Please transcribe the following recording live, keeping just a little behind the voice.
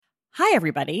Hi,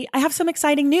 everybody. I have some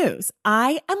exciting news.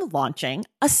 I am launching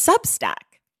a Substack.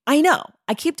 I know,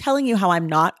 I keep telling you how I'm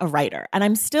not a writer, and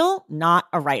I'm still not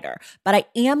a writer, but I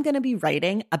am going to be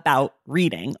writing about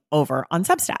reading over on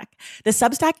Substack. The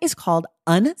Substack is called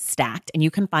Unstacked, and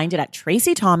you can find it at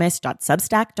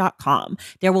traceythomas.substack.com.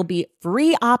 There will be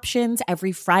free options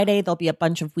every Friday. There'll be a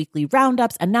bunch of weekly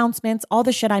roundups, announcements, all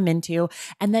the shit I'm into.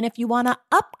 And then if you want to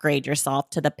upgrade yourself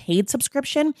to the paid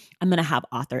subscription, I'm going to have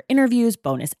author interviews,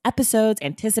 bonus episodes,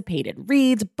 anticipated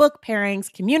reads, book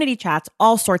pairings, community chats,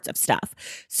 all sorts of stuff.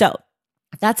 So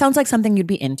if that sounds like something you'd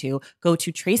be into, go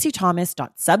to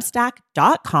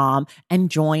traceythomas.substack.com and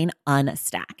join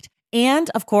Unstacked. And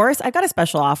of course, I've got a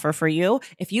special offer for you.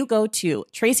 If you go to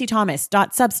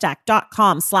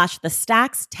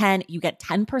traceythomas.substack.com/thestacks10, you get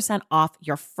 10% off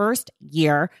your first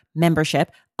year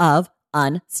membership of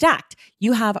Unstacked.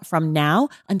 You have from now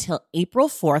until April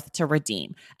 4th to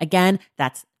redeem. Again,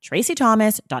 that's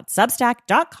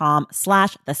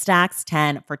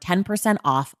traceythomas.substack.com/thestacks10 for 10%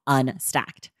 off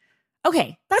Unstacked.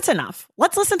 Okay, that's enough.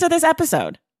 Let's listen to this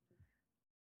episode.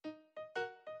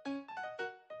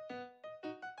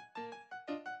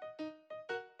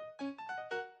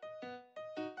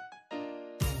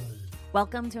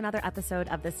 Welcome to another episode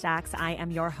of The Stacks. I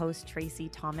am your host, Tracey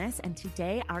Thomas, and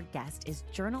today our guest is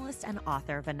journalist and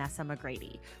author Vanessa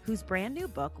McGrady, whose brand new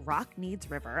book, Rock Needs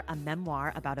River, a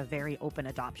memoir about a very open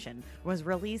adoption, was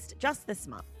released just this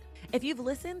month. If you've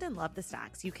listened and loved The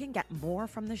Stacks, you can get more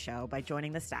from the show by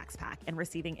joining the Stacks Pack and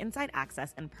receiving inside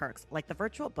access and perks like the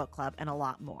virtual book club and a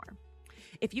lot more.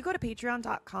 If you go to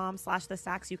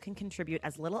patreon.com/thestacks, you can contribute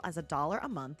as little as $1 a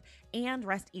month and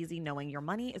rest easy knowing your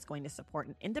money is going to support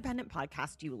an independent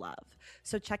podcast you love.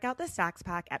 So check out the Stacks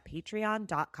Pack at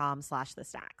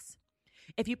patreon.com/thestacks.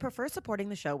 If you prefer supporting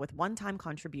the show with one-time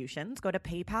contributions, go to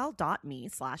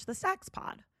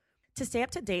paypal.me/thestackspod. To stay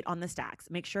up to date on The Stacks,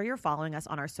 make sure you're following us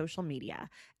on our social media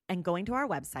and going to our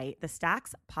website,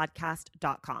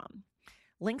 thestackspodcast.com.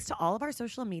 Links to all of our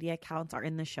social media accounts are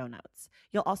in the show notes.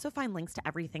 You'll also find links to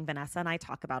everything Vanessa and I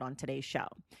talk about on today's show.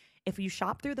 If you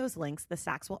shop through those links, the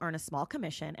Stacks will earn a small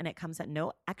commission and it comes at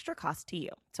no extra cost to you.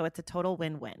 So it's a total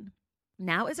win-win.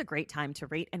 Now is a great time to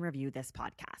rate and review this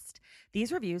podcast.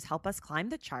 These reviews help us climb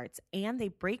the charts and they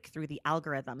break through the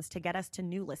algorithms to get us to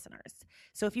new listeners.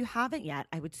 So if you haven't yet,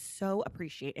 I would so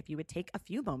appreciate if you would take a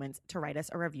few moments to write us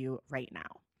a review right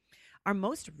now. Our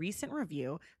most recent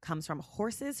review comes from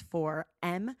Horses for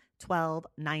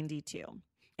M1292.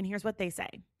 And here's what they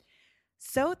say.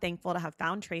 So thankful to have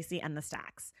found Tracey and the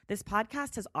Stacks. This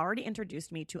podcast has already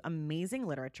introduced me to amazing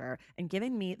literature and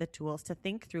given me the tools to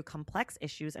think through complex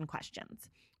issues and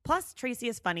questions. Plus, Tracey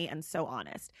is funny and so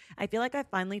honest. I feel like I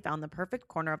finally found the perfect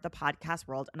corner of the podcast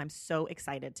world, and I'm so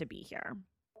excited to be here.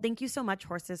 Thank you so much,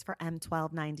 Horses for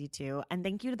M1292, and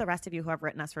thank you to the rest of you who have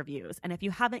written us reviews. And if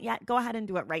you haven't yet, go ahead and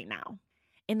do it right now.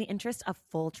 In the interest of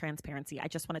full transparency, I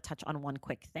just want to touch on one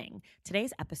quick thing.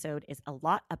 Today's episode is a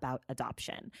lot about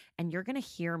adoption, and you're going to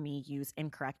hear me use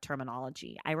incorrect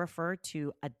terminology. I refer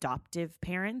to adoptive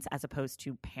parents as opposed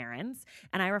to parents,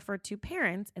 and I refer to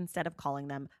parents instead of calling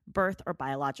them birth or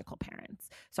biological parents.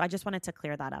 So I just wanted to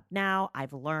clear that up now.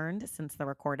 I've learned since the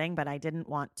recording, but I didn't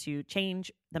want to change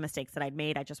the mistakes that I'd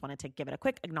made. I just wanted to give it a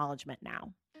quick acknowledgement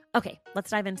now. Okay,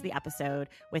 let's dive into the episode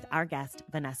with our guest,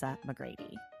 Vanessa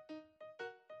McGrady.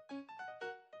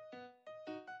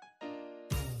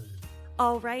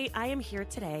 All right, I am here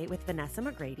today with Vanessa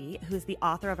McGrady, who's the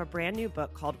author of a brand new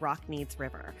book called Rock Needs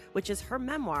River, which is her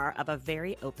memoir of a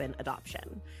very open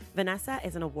adoption. Vanessa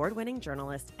is an award-winning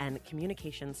journalist and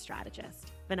communications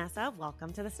strategist. Vanessa,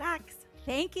 welcome to The Stacks.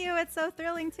 Thank you. It's so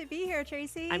thrilling to be here,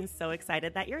 Tracey. I'm so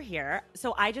excited that you're here.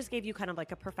 So I just gave you kind of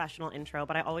like a professional intro,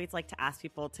 but I always like to ask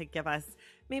people to give us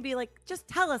maybe just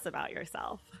tell us about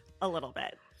yourself a little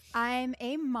bit. I'm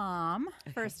a mom,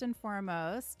 first and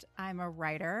foremost. I'm a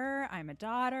writer. I'm a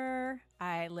daughter.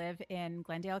 I live in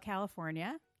Glendale,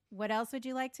 California. What else would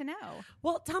you like to know?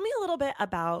 Well, tell me a little bit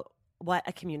about what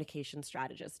a communication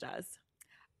strategist does.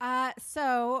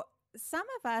 So some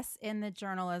of us in the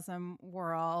journalism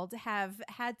world have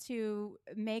had to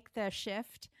make the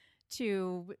shift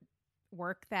to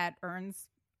work that earns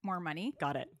more money.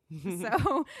 Got it.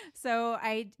 So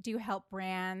I do help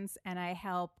brands and I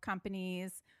help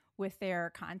companies with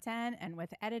their content and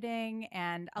with editing.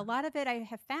 And a lot of it I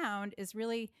have found is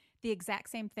really the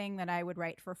exact same thing that I would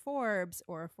write for Forbes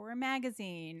or for a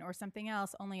magazine or something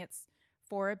else, only it's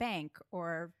for a bank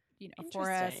or, for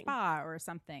a spa or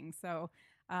something. So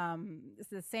it's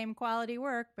the same quality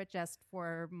work, but just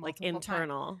for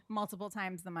multiple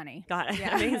times the money. Got it.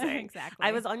 Yeah. Amazing. Exactly.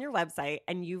 I was on your website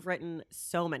and you've written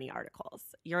so many articles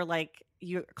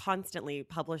you're constantly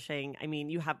publishing. I mean,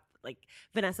 you have like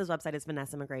Vanessa's website is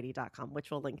vanessamcgrady.com, which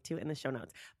we'll link to in the show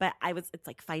notes. But it's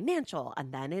like financial,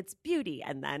 and then it's beauty,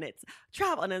 and then it's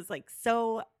travel. And it's like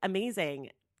so amazing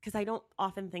because I don't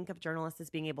often think of journalists as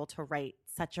being able to write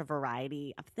such a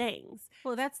variety of things.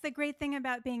 Well, that's the great thing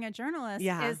about being a journalist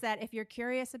is that if you're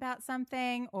curious about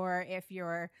something, or if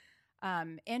you're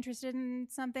interested in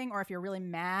something, or if you're really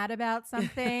mad about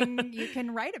something, you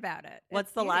can write about it.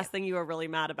 What's the last thing you were really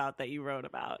mad about that you wrote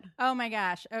about? Oh my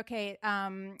gosh. Okay.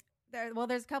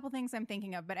 There's a couple things I'm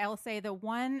thinking of, but I'll say the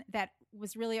one that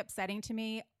was really upsetting to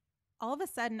me, all of a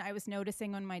sudden I was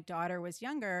noticing when my daughter was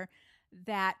younger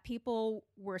that people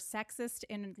were sexist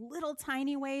in little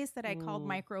tiny ways that I called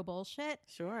micro bullshit.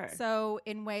 Sure. So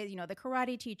in ways, the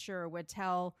karate teacher would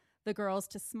tell the girls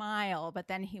to smile, but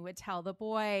then he would tell the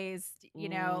boys,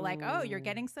 like, oh, you're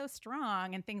getting so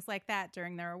strong, and things like that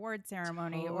during their award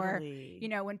ceremony. Totally.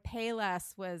 Or, when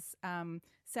Payless was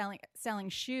selling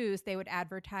shoes, they would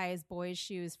advertise boys'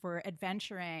 shoes for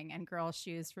adventuring and girls'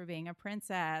 shoes for being a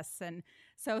princess. And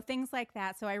so things like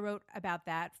that. So I wrote about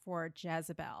that for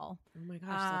Jezebel. Oh my gosh,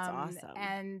 that's awesome.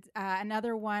 And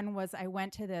another one was I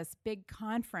went to this big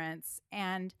conference,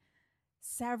 and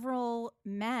several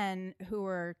men who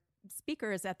were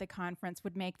speakers at the conference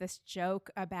would make this joke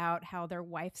about how their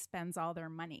wife spends all their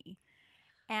money.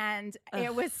 And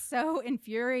it was so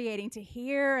infuriating to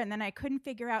hear. And then I couldn't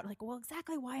figure out, like, well,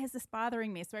 exactly why is this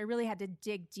bothering me? So I really had to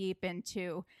dig deep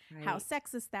into how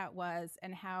sexist that was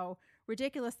and how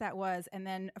ridiculous that was. And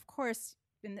then, of course,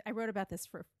 I wrote about this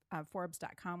for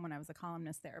Forbes.com when I was a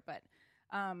columnist there.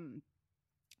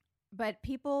 But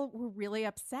people were really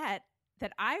upset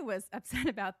that I was upset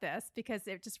about this because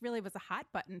it just really was a hot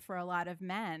button for a lot of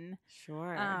men.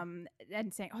 Sure. And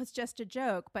saying, oh, it's just a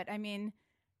joke. But I mean,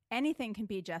 anything can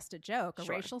be just a joke. A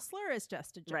racial slur is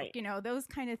just a joke. Right. Those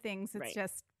kind of things. It's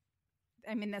just,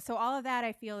 I mean, so all of that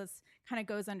I feel is kind of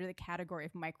goes under the category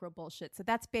of micro bullshit. So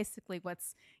that's basically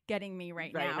what's getting me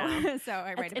right now. So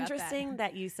I write about that. It's interesting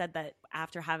that you said that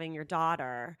after having your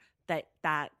daughter,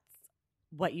 that's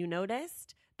what you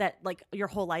noticed. That like your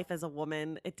whole life as a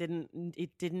woman, you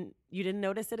didn't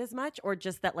notice it as much, or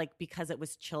just that like because it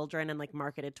was children and like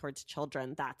marketed towards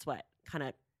children, that's what kind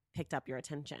of picked up your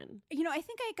attention? I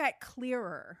think I got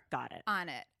clearer. Got it. On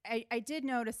it. I did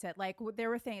notice it. Like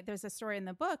there's a story in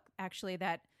the book actually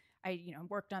that I,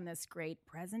 worked on this great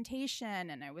presentation,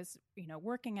 and I was,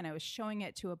 working, and I was showing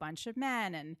it to a bunch of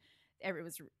men, and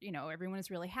everyone was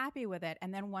really happy with it.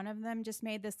 And then one of them just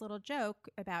made this little joke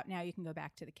about, now you can go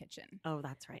back to the kitchen. Oh,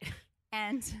 that's right.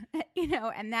 And,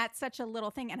 and that's such a little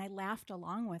thing. And I laughed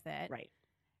along with it. Right.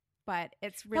 But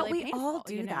it's really painful. All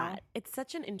do that. It's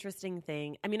such an interesting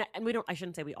thing. I mean, and I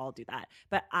shouldn't say we all do that,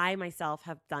 but I myself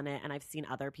have done it, and I've seen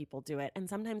other people do it. And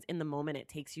sometimes in the moment it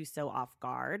takes you so off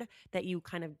guard that you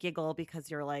kind of giggle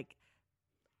because you're like,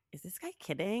 is this guy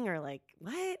kidding? Or like,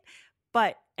 what?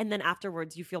 And then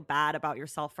afterwards you feel bad about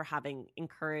yourself for having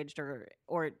encouraged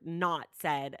or not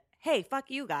said, hey, fuck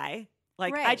you, guy.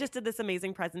 Like, I just did this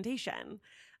amazing presentation.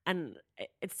 And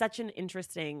it's such an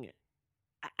interesting,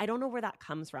 I don't know where that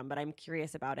comes from, but I'm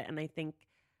curious about it. And I think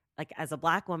like as a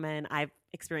Black woman, I've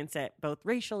experienced it both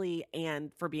racially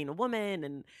and for being a woman.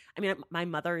 And I mean, my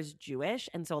mother is Jewish.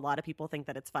 And so a lot of people think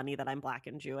that it's funny that I'm Black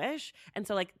and Jewish. And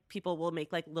so like people will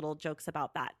make like little jokes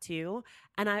about that too.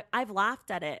 And I've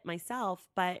laughed at it myself,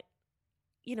 but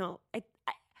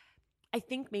I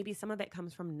think maybe some of it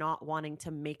comes from not wanting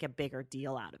to make a bigger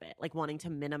deal out of it, like wanting to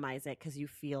minimize it because you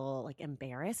feel like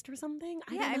embarrassed or something.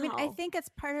 I don't know. I think it's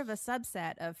part of a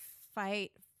subset of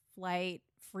fight, flight,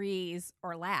 freeze,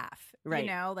 or laugh. Right.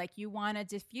 Like you want to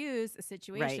diffuse a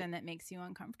situation that makes you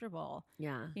uncomfortable.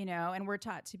 Yeah. And we're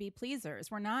taught to be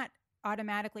pleasers. We're not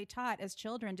automatically taught as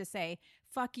children to say,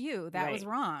 fuck you, that was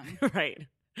wrong. Right.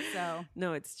 So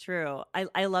no, it's true.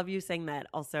 I love you saying that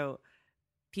also.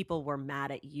 People were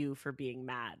mad at you for being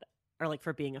mad or like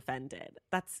for being offended.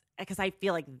 That's because I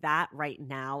feel like that right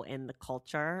now in the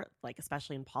culture, like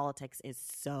especially in politics, is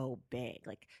so big.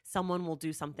 Like someone will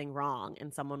do something wrong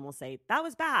and someone will say that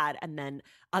was bad, and then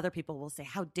other people will say,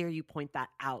 how dare you point that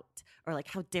out, or like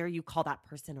how dare you call that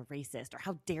person a racist, or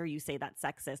how dare you say that's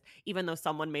sexist, even though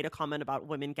someone made a comment about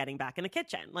women getting back in the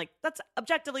kitchen. Like that's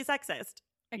objectively sexist.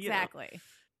 Exactly.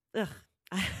 Ugh.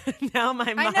 Now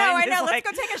my mind I know. is Let's like,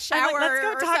 go take a shower. Like,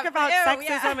 let's go talk about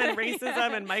sexism and racism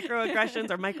Yeah. and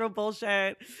microaggressions or micro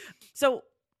bullshit. So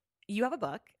you have a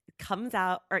book, comes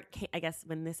out, or I guess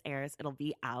when this airs, it'll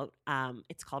be out.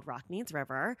 It's called Rock Needs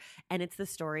River, and it's the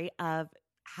story of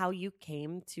how you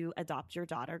came to adopt your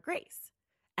daughter, Grace.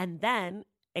 And then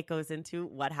it goes into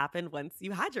what happened once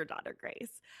you had your daughter,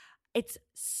 Grace. It's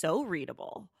so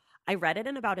readable. I read it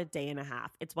in about a day and a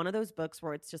half. It's one of those books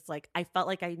where it's just like, I felt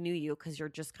like I knew you because you're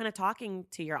just kind of talking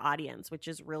to your audience, which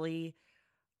is really,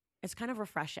 it's kind of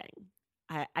refreshing.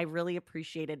 I really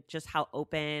appreciated just how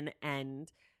open, and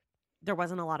there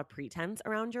wasn't a lot of pretense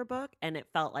around your book. And it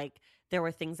felt like there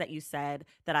were things that you said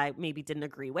that I maybe didn't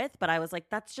agree with, but I was like,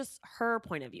 that's just her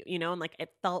point of view, you know? And like, it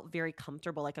felt very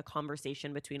comfortable, like a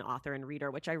conversation between author and reader,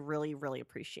 which I really, really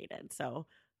appreciated. So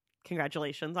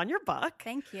congratulations on your book.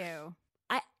 Thank you.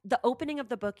 The opening of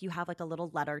the book, you have like a little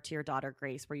letter to your daughter,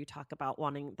 Grace, where you talk about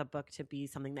wanting the book to be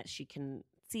something that she can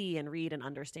see and read and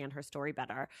understand her story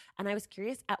better. And I was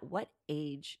curious, at what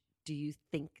age do you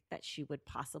think that she would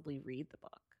possibly read the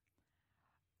book?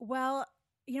 Well,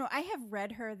 I have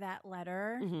read her that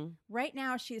letter. Right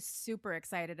now, she's super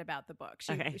excited about the book.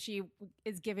 She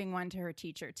is giving one to her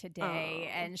teacher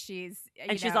today, and she's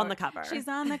on the cover. She's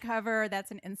on the cover. That's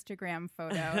an Instagram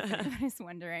photo, if anybody's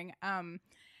wondering.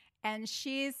 And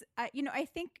she's, I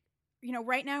think,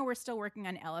 right now we're still working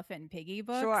on Elephant and Piggy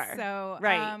books. Sure. So,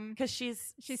 right. Because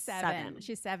she's 7.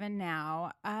 She's 7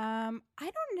 now. I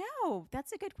don't know.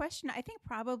 That's a good question. I think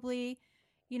probably,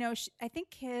 I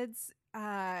think kids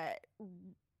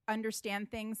understand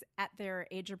things at their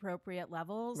age appropriate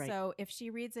level. Right. So if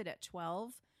she reads it at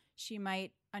 12, she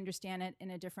might understand it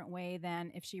in a different way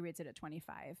than if she reads it at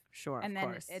 25. Sure, and of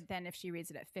course. Then if she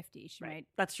reads it at 50, she might.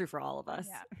 That's true for all of us,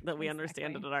 that we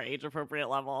understand it at our age appropriate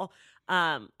level.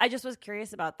 I just was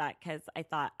curious about that because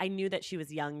I knew that she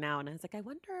was young now, and I was like, I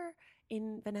wonder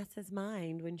in Vanessa's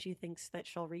mind when she thinks that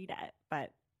she'll read it,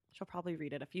 but she'll probably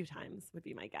read it a few times would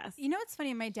be my guess. It's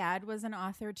funny. My dad was an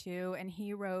author too, and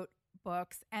he wrote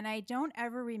books, and I don't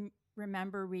ever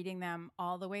remember reading them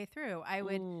all the way through. I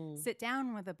would sit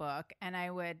down with a book and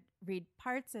I would read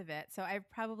parts of it. So I've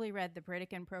probably read the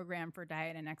Pritikin Program for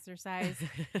Diet and Exercise,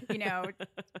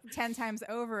 10 times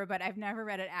over, but I've never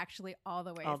read it actually all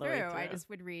the way through. I just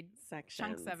would read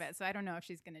chunks of it. So I don't know if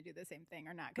she's going to do the same thing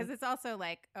or not. Because it's also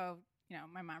like,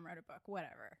 my mom wrote a book,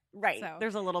 whatever. Right. So,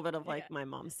 there's a little bit of like, my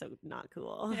mom's so not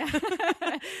cool.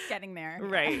 Getting there.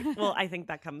 Right. Well, I think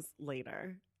that comes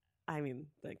later. I mean,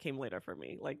 that came later for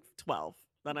me, like 12.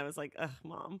 Then I was like, ugh,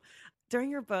 Mom. In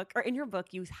your book,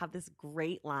 you have this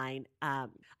great line. I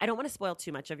don't want to spoil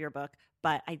too much of your book,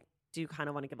 but I do kind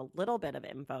of want to give a little bit of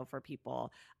info for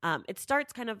people. It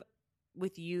starts kind of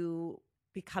with you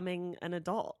becoming an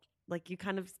adult. Like you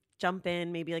kind of jump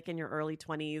in maybe like in your early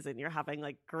 20s and you're having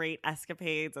like great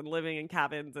escapades and living in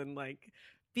cabins and like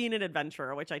being an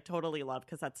adventurer, which I totally love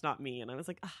because that's not me. And I was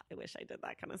like, I wish I did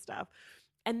that kind of stuff.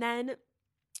 And then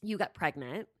you got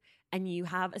pregnant and you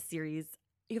have a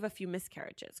few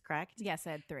miscarriages, correct? Yes,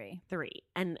 I had 3.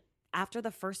 And after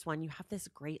the first one, you have this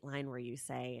great line where you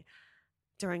say,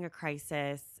 during a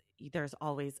crisis, there's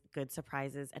always good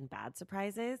surprises and bad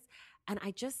surprises. And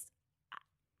I just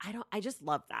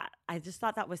love that. I just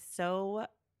thought that was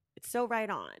it's so right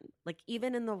on. Like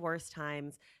even in the worst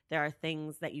times, there are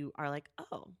things that you are like,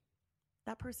 oh,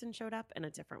 that person showed up in a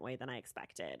different way than I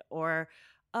expected. Or,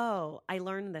 oh, I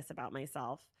learned this about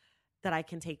myself that I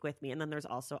can take with me. And then there's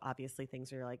also obviously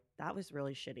things where you're like, that was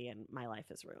really shitty and my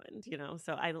life is ruined,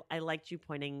 So I liked you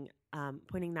pointing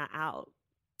that out.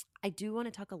 I do want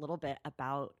to talk a little bit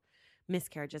about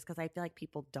miscarriages because I feel like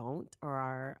people don't or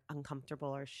are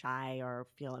uncomfortable or shy or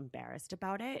feel embarrassed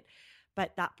about it.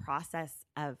 But that process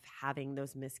of having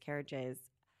those miscarriages,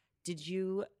 did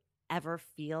you ever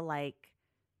feel like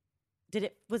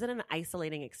was it an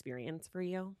isolating experience for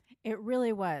you? It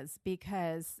really was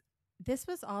because this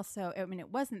was also, it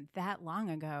wasn't that long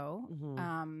ago.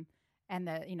 Mm-hmm. And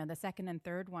the second and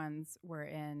third ones were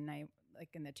in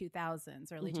the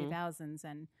 2000s, early 2000s.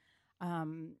 And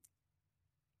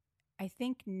I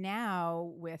think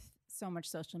now with so much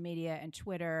social media and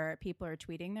Twitter, people are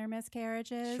tweeting their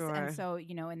miscarriages. Sure. And so,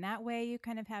 in that way you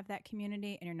kind of have that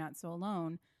community and you're not so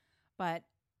alone. But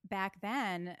back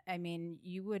then,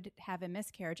 you would have a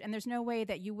miscarriage and there's no way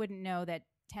that you wouldn't know that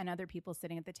 10 other people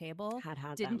sitting at the table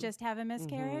didn't just have a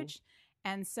miscarriage.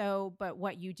 Mm-hmm. And so, but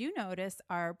what you do notice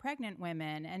are pregnant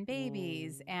women and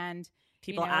babies and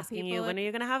people asking you, when are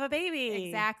you going to have a baby?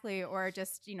 Exactly. Or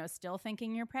just, still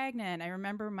thinking you're pregnant. I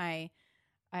remember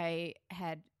I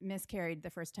had miscarried the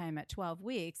first time at 12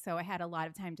 weeks. So I had a lot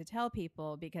of time to tell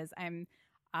people because I'm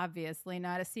obviously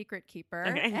not a secret keeper.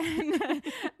 Okay.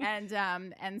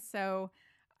 And so,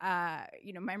 I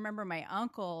remember my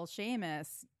uncle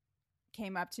Seamus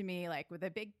came up to me like with a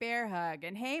big bear hug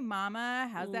and, hey, mama,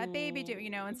 how's that baby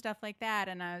doing? And stuff like that.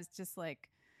 And I was just like,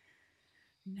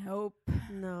 nope.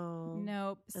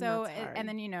 Nope. And So, that's hard. and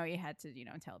then, you had to,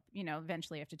 tell,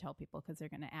 eventually you have to tell people because they're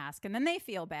going to ask, and then they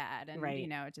feel bad. And, Right.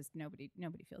 it just, nobody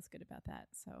feels good about that.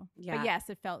 So, Yeah. but yes,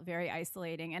 it felt very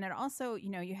isolating. And it also,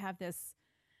 you have this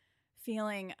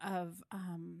feeling of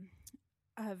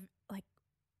like,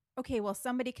 okay, well,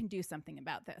 somebody can do something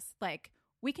about this. Like,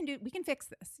 we can fix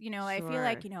this. I feel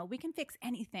like, we can fix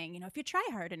anything, if you try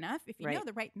hard enough, if you know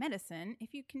the right medicine,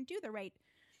 if you can do the right,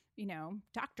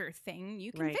 doctor thing,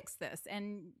 you can fix this.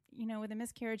 And, with a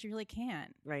miscarriage, you really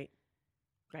can't. Right.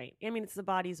 I mean, it's the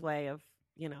body's way of,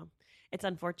 it's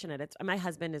unfortunate. My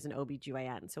husband is an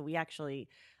OBGYN. So we actually,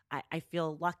 I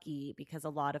feel lucky because a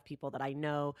lot of people that I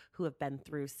know who have been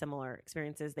through similar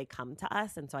experiences, they come to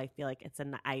us. And so I feel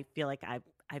like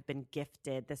I've been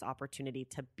gifted this opportunity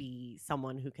to be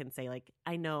someone who can say, like,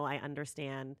 I know, I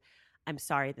understand, I'm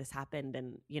sorry this happened.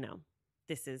 And,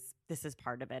 this is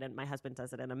part of it. And my husband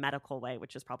does it in a medical way,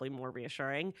 which is probably more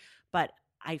reassuring. But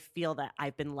I feel that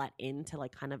I've been let into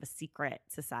like kind of a secret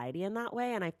society in that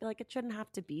way. And I feel like it shouldn't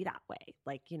have to be that way.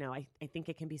 Like, I think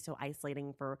it can be so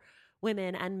isolating for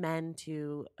women and men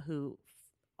too, who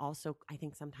also, I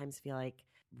think, sometimes feel like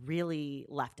really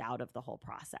left out of the whole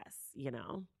process,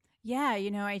 Yeah.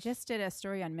 I just did a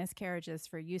story on miscarriages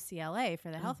for UCLA, for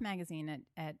the health magazine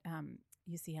at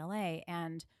UCLA.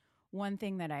 And one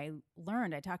thing that I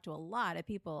learned, I talked to a lot of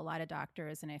people, a lot of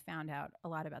doctors, and I found out a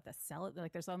lot about the cell.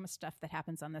 Like, there's almost stuff that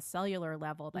happens on the cellular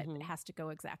level that has to go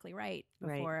exactly right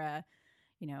before an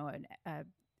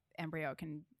embryo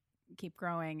can keep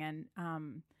growing.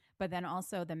 And but then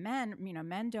also the men,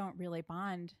 men don't really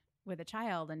bond with a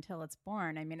child until it's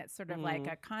born. I mean, it's sort of like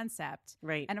a concept,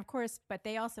 right? And of course, but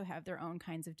they also have their own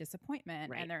kinds of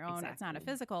disappointment and their own. Exactly. It's not a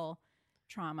physical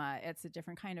trauma, it's a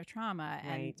different kind of trauma.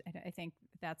 And I think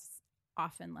that's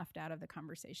often left out of the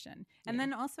conversation. And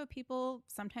then also people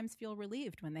sometimes feel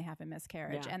relieved when they have a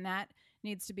miscarriage, and that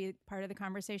needs to be part of the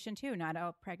conversation too. Not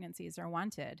all pregnancies are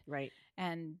wanted. Right.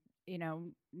 And,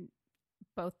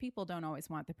 both people don't always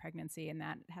want the pregnancy, and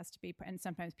that has to be, and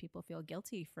sometimes people feel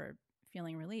guilty for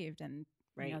feeling relieved. And,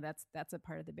 that's a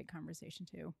part of the big conversation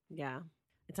too. Yeah.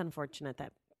 It's unfortunate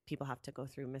that people have to go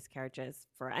through miscarriages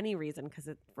for any reason, because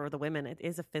for the women, it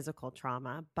is a physical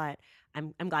trauma. But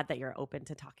I'm glad that you're open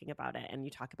to talking about it, and you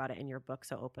talk about it in your book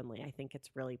so openly. I think it's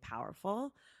really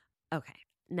powerful. Okay.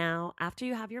 Now, after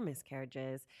you have your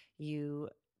miscarriages, you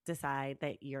decide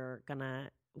that you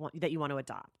want to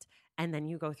adopt, and then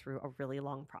you go through a really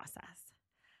long process.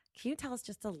 Can you tell us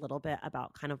just a little bit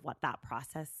about kind of what that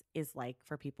process is like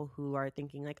for people who are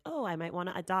thinking like, oh, I might want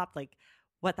to adopt, like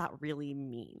what that really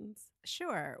means?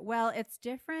 Sure. Well, it's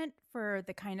different for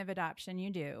the kind of adoption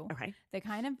you do. Okay. The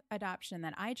kind of adoption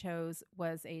that I chose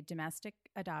was a domestic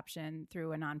adoption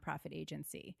through a nonprofit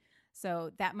agency.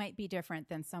 So that might be different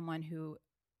than someone who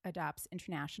adopts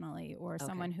internationally, or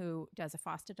someone who does a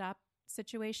foster adopt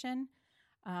situation,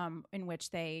 in which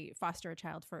they foster a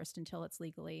child first until it's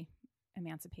legally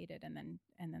emancipated, and then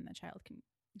the child can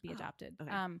be adopted.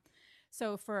 Okay.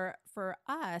 So for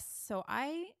us,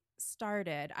 I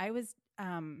was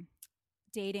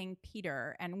dating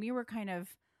Peter, and we were kind of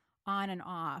on and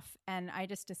off, and I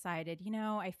just decided,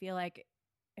 I feel like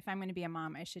if I'm going to be a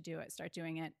mom, I should start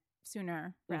doing it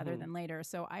sooner rather than later.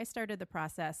 So I started the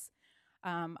process.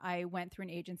 I went through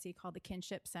an agency called the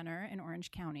Kinship Center in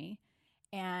Orange County,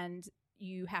 and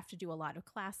you have to do a lot of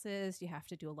classes. You have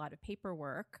to do a lot of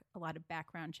paperwork, a lot of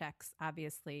background checks,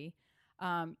 obviously.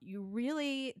 I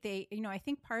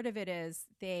think part of it is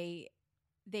they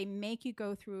make you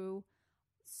go through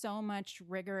so much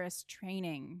rigorous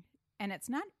training. And it's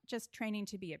not just training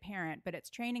to be a parent, but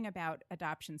it's training about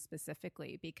adoption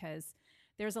specifically, because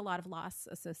there's a lot of loss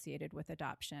associated with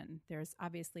adoption. There's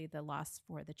obviously the loss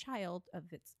for the child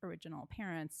of its original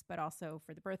parents, but also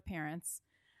for the birth parents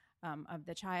of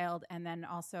the child. And then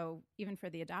also, even for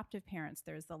the adoptive parents,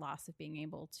 there's the loss of being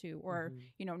able to, or,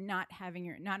 not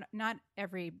having not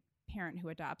every parent who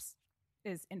adopts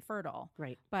is infertile.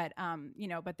 Right. But,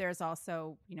 but there's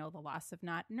also, the loss of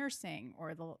not nursing,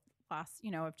 or the loss,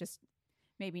 of just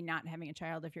maybe not having a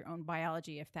child of your own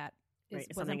biology, if that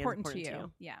was important to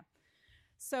you. Yeah.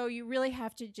 So you really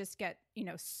have to just get,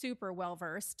 super well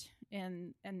versed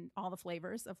in all the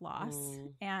flavors of loss.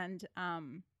 And,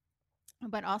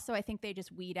 but also I think they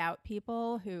just weed out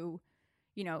people who,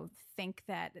 think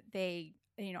that they,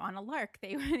 on a lark,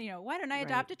 they, why don't I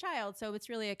adopt a child? So it's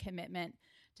really a commitment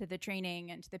to the training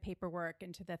and to the paperwork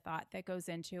and to the thought that goes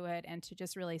into it, and to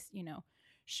just really,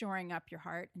 shoring up your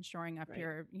heart and shoring up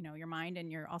your, your mind,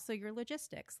 and your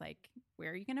logistics. Like,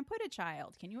 where are you going to put a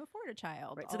child? Can you afford a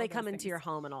child? Right. So they come into your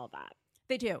home and all that.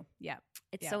 They do. Yeah.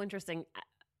 It's so interesting.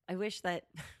 I wish that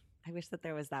I wish that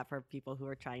there was that for people who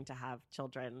are trying to have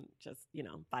children just,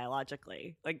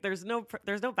 biologically. Like there's no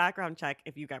background check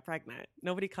if you get pregnant.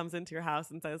 Nobody comes into your house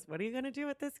and says, "What are you going to do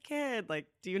with this kid? Like,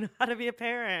 do you know how to be a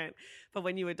parent?" But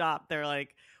when you adopt, they're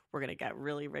like, "We're going to get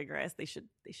really rigorous." They should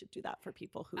do that for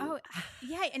people who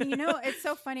yeah, and it's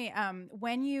so funny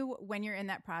when you're in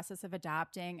that process of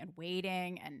adopting and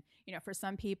waiting, and for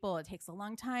some people it takes a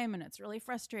long time and it's really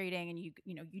frustrating, and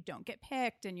you don't get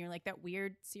picked, and you're like that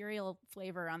weird cereal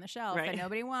flavor on the shelf that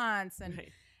nobody wants, and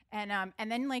right.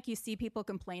 and then like you see people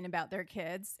complain about their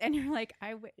kids, and you're like,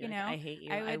 I hate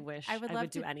you. I wish I would love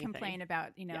do to anything. complain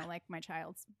about like my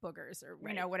child's boogers or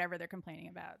whatever they're complaining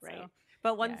about. Right. So,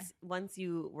 but once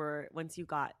you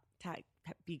got to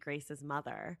be Grace's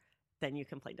mother, then you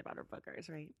complained about her boogers,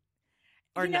 right?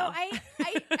 Or no? I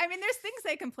mean, there's things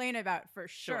I complain about for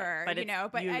sure, but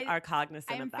but you are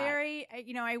cognizant of that. I'm very,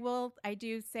 I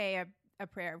do say a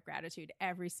prayer of gratitude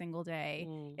every single day,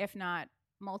 if not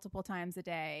multiple times a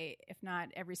day, if not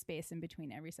every space in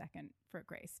between every second, for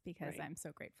Grace, because I'm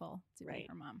so grateful to be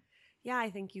her mom. Yeah, I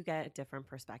think you get a different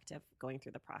perspective going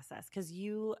through the process, because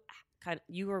you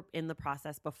were in the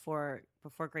process before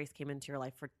Grace came into your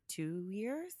life for 2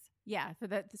 years. Yeah,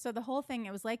 so the whole thing,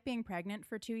 it was like being pregnant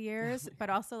for 2 years,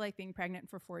 but also like being pregnant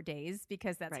for 4 days,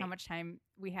 because that's how much time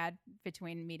we had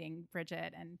between meeting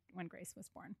Bridget and when Grace was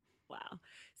born. Wow.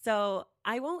 So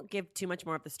I won't give too much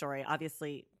more of the story.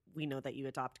 Obviously, we know that you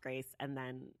adopt Grace, and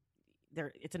then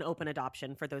it's an open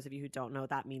adoption. For those of you who don't know,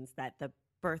 that means that the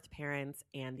birth parents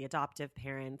and the adoptive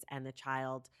parents and the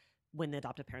child, when the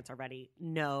adoptive parents are ready,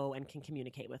 know and can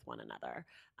communicate with one another.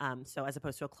 So as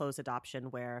opposed to a closed adoption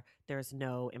where there's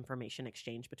no information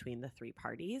exchange between the 3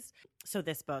 parties. So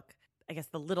this book, I guess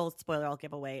the little spoiler I'll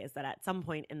give away is that at some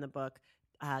point in the book,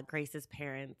 Grace's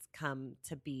parents come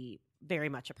to be very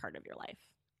much a part of your life.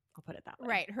 I'll put it that way.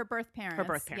 Right. Her birth parents.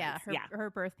 Yeah. Her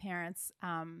birth parents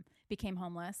became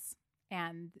homeless,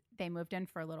 and they moved in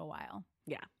for a little while.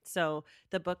 Yeah. So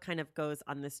the book kind of goes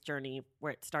on this journey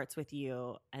where it starts with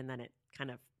you, and then it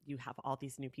kind of, you have all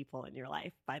these new people in your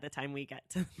life by the time we get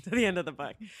to the end of the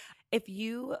book. If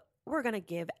you were going to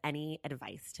give any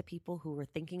advice to people who were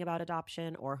thinking about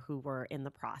adoption or who were in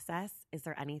the process, is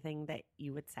there anything that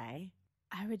you would say?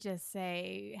 I would just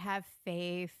say, have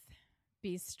faith,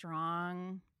 be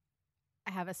strong,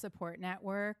 have a support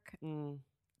network.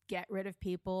 Get rid of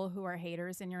people who are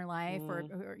haters in your life,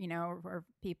 or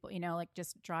people, like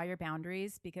just draw your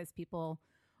boundaries, because people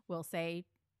will say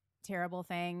terrible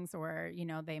things, or,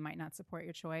 they might not support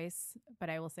your choice. But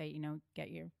I will say, get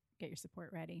your support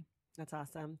ready. That's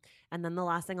awesome. And then the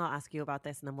last thing I'll ask you about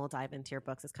this, and then we'll dive into your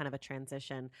books, is kind of a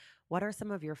transition. What are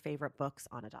some of your favorite books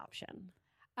on adoption?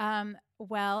 The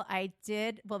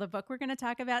book we're going to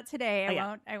talk about today,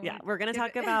 we're going to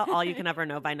talk about All You Can Ever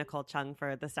Know by Nicole Chung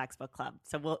for the Sex Book Club.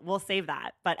 So we'll save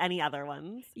that. But any other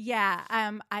ones? Yeah.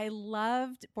 I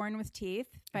loved Born with Teeth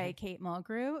by Kate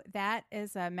Mulgrew. That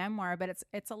is a memoir, but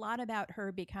it's a lot about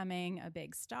her becoming a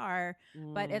big star,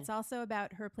 but it's also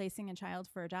about her placing a child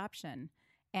for adoption,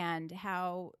 and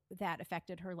how that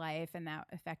affected her life, and that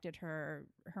affected her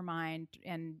mind.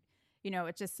 And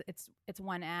it's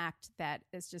one act that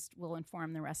will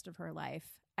inform the rest of her life.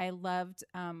 I loved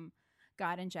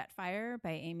God and Jetfire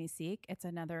by Amy Seek. It's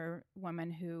another woman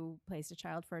who placed a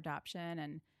child for adoption,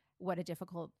 and what a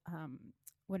difficult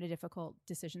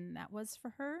decision that was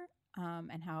for her,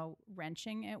 and how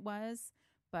wrenching it was.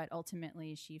 But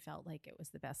ultimately, she felt like it was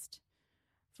the best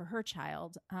for her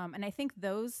child. And I think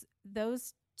those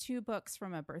 2 books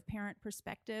from a birth parent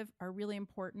perspective are really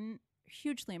important.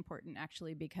 Hugely important,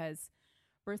 actually, because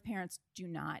birth parents do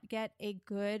not get a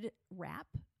good rap,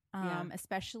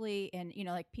 especially in,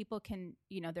 like people can,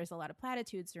 there's a lot of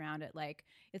platitudes around it, like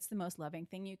it's the most loving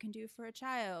thing you can do for a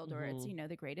child, or it's,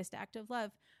 the greatest act of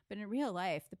love. But in real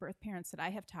life, the birth parents that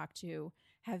I have talked to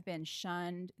have been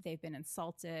shunned. They've been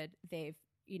insulted.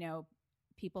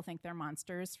 People think they're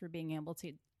monsters for being able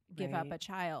to give up a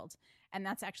child. And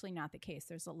that's actually not the case.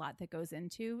 There's a lot that goes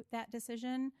into that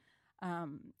decision.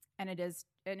 And it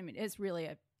is really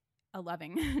a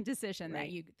loving decision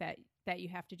that you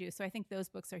have to do. So I think those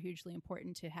books are hugely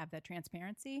important to have that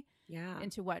transparency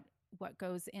into what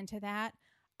goes into that.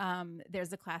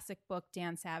 There's a classic book,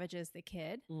 Dan Savage's The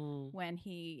Kid, when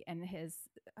he and his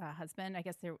husband, I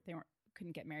guess they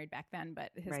couldn't get married back then, but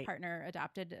his partner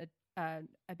adopted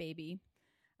a baby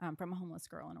from a homeless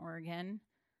girl in Oregon.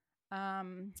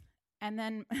 And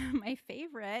then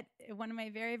one of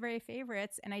my very, very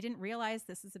favorites, and I didn't realize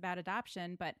this is about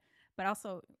adoption, but But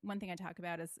also one thing I talk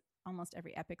about is almost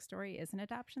every epic story is an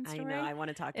adoption story. I know. I want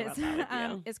to talk about that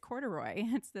with you. Is Corduroy.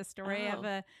 It's the story of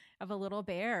a little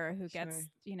bear who gets,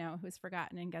 who's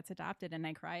forgotten and gets adopted. And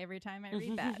I cry every time I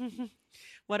read that.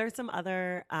 What are some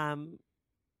other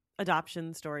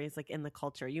adoption stories like in the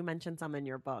culture? You mentioned some in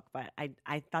your book, but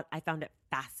I found it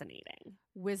fascinating.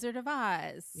 Wizard of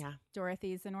Oz. Yeah.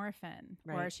 Dorothy's an orphan,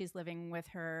 or she's living with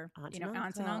her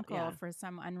aunt and uncle for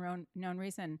some unknown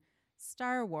reason.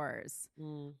 Star Wars.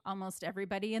 Almost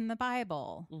everybody in the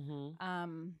Bible.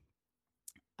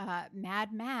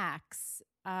 Mad Max.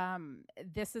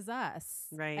 This Is Us.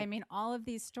 Right. I mean, all of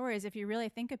these stories, if you really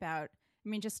think about,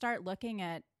 just start looking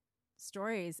at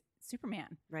stories.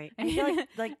 Superman. Right. I feel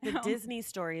like the Disney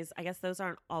stories, I guess those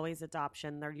aren't always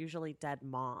adoption. They're usually dead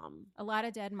mom. A lot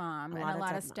of dead mom and a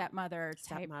lot of stepmother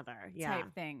type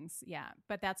things. Yeah.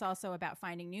 But that's also about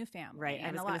finding new family. Right.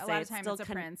 And a lot of times it's a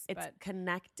prince. It's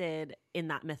connected in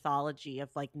that mythology of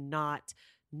like not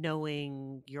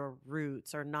knowing your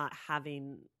roots or not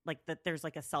having like that there's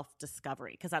like a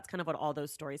self-discovery, because that's kind of what all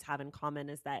those stories have in common,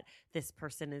 is that this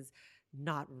person is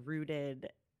not rooted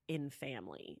in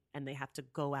family and they have to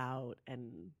go out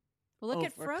and look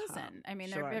at Frozen. I mean,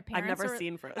 their parents I've never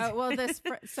seen Frozen.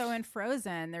 So in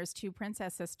Frozen, there's two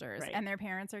princess sisters, and their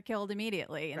parents are killed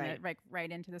immediately, and they're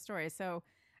right into the story. So,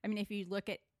 I mean, if you look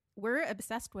at, we're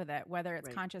obsessed with it, whether it's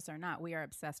conscious or not. We are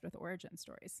obsessed with origin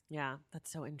stories. Yeah, that's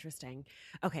so interesting.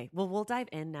 Okay, well, we'll dive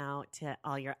in now to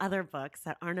all your other books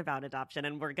that aren't about adoption.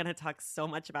 And we're going to talk so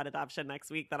much about adoption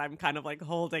next week that I'm kind of like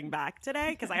holding back today,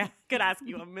 because I could ask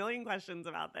you a million questions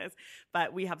about this.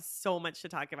 But we have so much to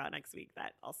talk about next week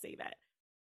that I'll save it.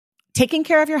 Taking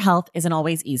care of your health isn't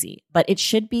always easy, but it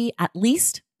should be at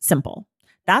least simple.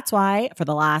 That's why for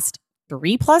the last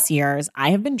 3+ years, I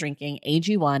have been drinking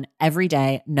AG1 every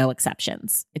day, no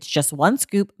exceptions. It's just 1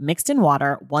 scoop mixed in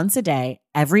water once a day,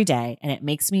 every day, and it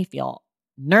makes me feel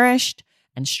nourished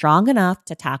and strong enough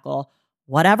to tackle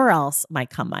whatever else might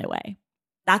come my way.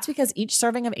 That's because each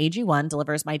serving of AG1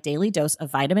 delivers my daily dose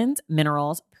of vitamins,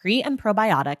 minerals, pre- and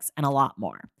probiotics, and a lot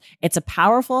more. It's a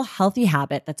powerful, healthy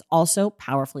habit that's also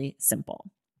powerfully simple.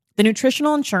 The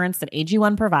nutritional insurance that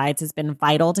AG1 provides has been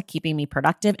vital to keeping me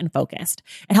productive and focused.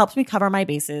 It helps me cover my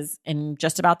bases in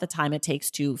just about the time it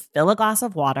takes to fill a glass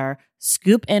of water,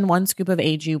 scoop in 1 scoop of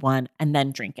AG1, and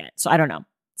then drink it. So I don't know,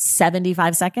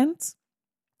 75 seconds?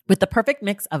 With the perfect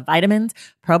mix of vitamins,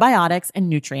 probiotics, and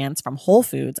nutrients from Whole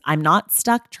Foods, I'm not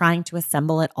stuck trying to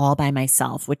assemble it all by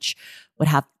myself, which would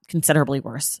have considerably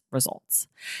worse results.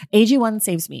 AG1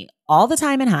 saves me all the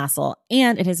time and hassle,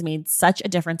 and it has made such a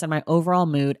difference in my overall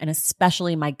mood and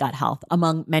especially my gut health,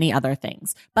 among many other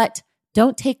things. But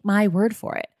don't take my word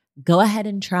for it. Go ahead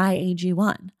and try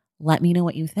AG1. Let me know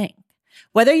what you think.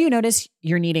 Whether you notice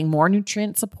you're needing more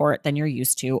nutrient support than you're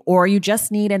used to, or you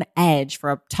just need an edge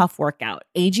for a tough workout,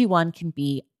 AG1 can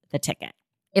be the ticket.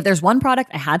 If there's one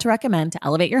product I had to recommend to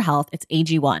elevate your health, it's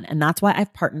AG1, and that's why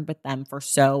I've partnered with them for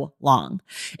so long.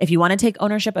 If you want to take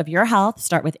ownership of your health,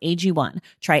 start with AG1.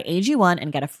 Try AG1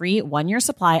 and get a free 1-year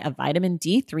supply of vitamin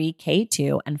D3,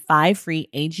 K2, and 5 free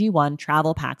AG1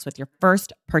 travel packs with your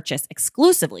first purchase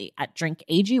exclusively at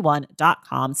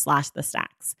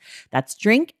drinkag1.com/thestacks. That's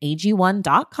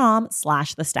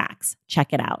drinkag1.com/thestacks.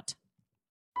 Check it out.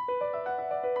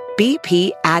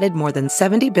 BP added more than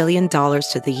 $70 billion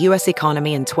to the U.S.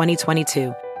 economy in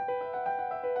 2022.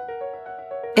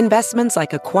 Investments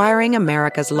like acquiring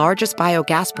America's largest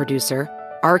biogas producer,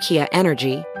 Archaea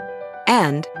Energy,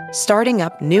 and starting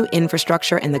up new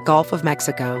infrastructure in the Gulf of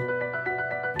Mexico.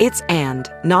 It's and,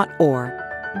 not or.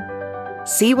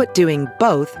 See what doing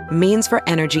both means for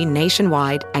energy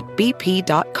nationwide at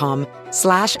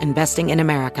bp.com/investing in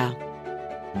America.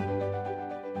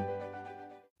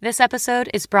 This episode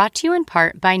is brought to you in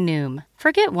part by Noom.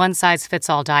 Forget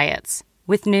one-size-fits-all diets.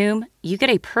 With Noom, you get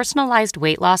a personalized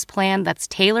weight loss plan that's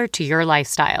tailored to your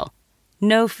lifestyle.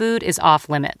 No food is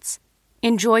off-limits.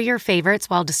 Enjoy your favorites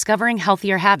while discovering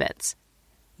healthier habits.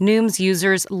 Noom's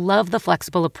users love the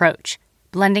flexible approach,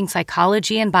 blending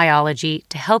psychology and biology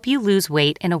to help you lose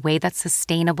weight in a way that's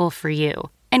sustainable for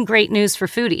you. And great news for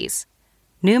foodies.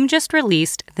 Noom just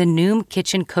released the Noom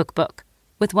Kitchen Cookbook,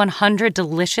 with 100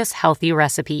 delicious, healthy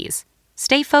recipes.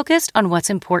 Stay focused on what's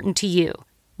important to you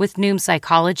with Noom's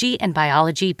psychology and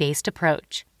biology-based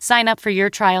approach. Sign up for your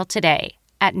trial today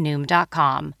at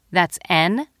Noom.com. That's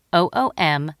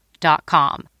NOOM.com.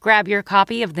 Grab your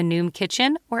copy of The Noom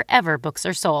Kitchen wherever books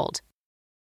are sold.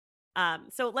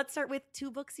 So let's start with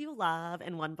 2 books you love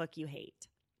and 1 book you hate.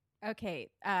 Okay.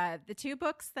 The 2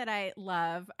 books that I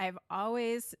love, I've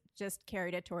always just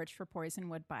carried a torch for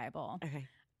Poisonwood Bible. Okay.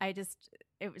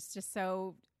 It was just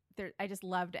so I just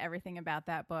loved everything about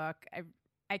that book.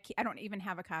 I don't even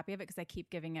have a copy of it because I keep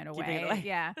giving it away.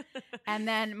 Yeah. And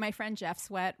then my friend Jeff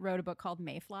Sweat wrote a book called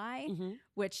Mayfly,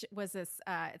 which was this,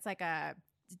 it's like a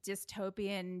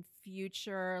dystopian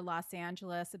future Los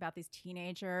Angeles about these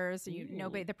teenagers.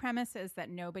 The premise is that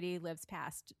nobody lives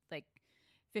past like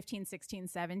 15, 16,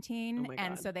 17.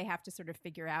 And so they have to sort of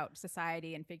figure out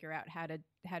society and figure out how to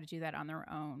do that on their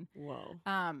own. Whoa.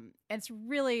 It's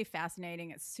really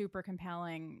fascinating. It's super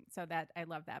compelling. So that I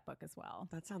love that book as well.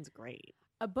 That sounds great.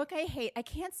 A book I hate. I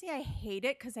can't say I hate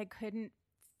it because I couldn't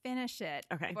finish it.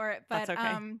 Okay. But that's okay.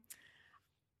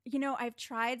 I've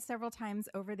tried several times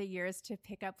over the years to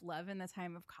pick up Love in the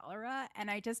Time of Cholera, and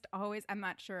I just I'm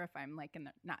not sure if I'm like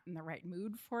not in the right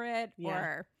mood for it,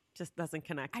 or just doesn't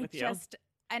connect with you.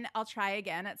 And I'll try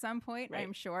again at some point, right.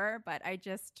 I'm sure, but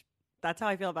that's how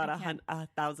I feel about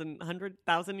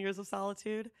 100,000 Years of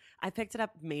Solitude. I picked it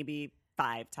up maybe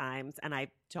 5 times, and I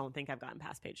don't think I've gotten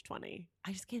past page 20.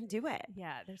 I just can't do it.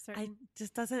 Yeah, there's certain.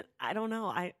 I don't know.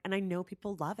 I know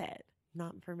people love it.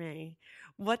 Not for me.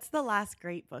 What's the last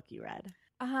great book you read?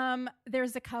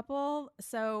 There's a couple.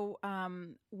 So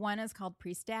one is called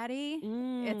Priest Daddy.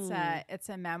 It's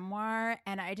a memoir,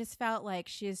 and I just felt like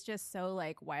she's just so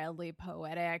like wildly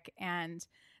poetic, and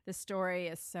the story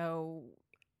is so,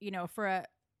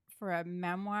 for a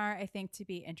memoir, I think to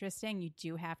be interesting, you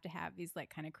do have to have these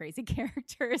like kind of crazy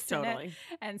characters in it.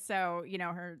 And so,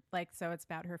 so it's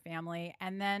about her family.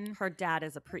 And then her dad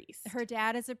is a priest.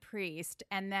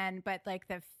 And then, but like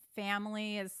the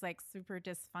family is like super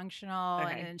dysfunctional.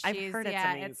 Okay. And I've heard it's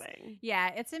amazing.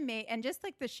 It's amazing. And just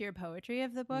like the sheer poetry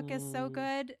of the book is so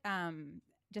good.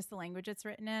 Just the language it's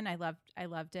written in, I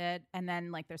loved it. And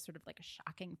then like there's sort of like a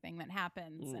shocking thing that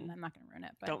happens, and I'm not going to ruin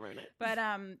it. But, don't ruin it. But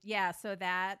so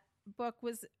that book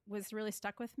was really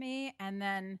stuck with me. And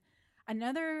then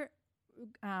another,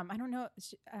 I don't know,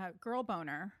 Girl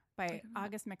Boner by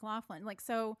August McLaughlin. Like,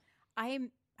 so I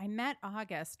met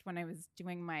August when I was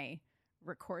doing my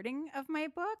recording of my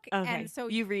book. Okay. And so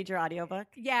you read your audiobook?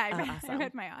 Yeah, Awesome. I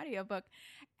read my audiobook.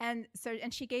 And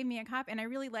she gave me a copy, and I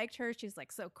really liked her. She's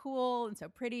like so cool and so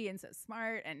pretty and so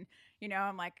smart. And,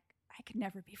 I'm like, I could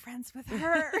never be friends with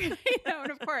her,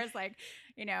 and of course, like,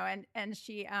 and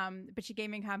she, but she gave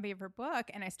me a copy of her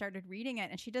book, and I started reading it,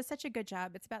 and she does such a good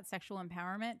job. It's about sexual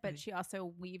empowerment, but she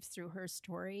also weaves through her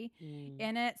story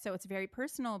in it. So it's very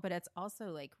personal, but it's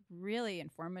also like really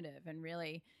informative and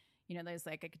really, there's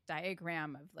like a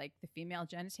diagram of like the female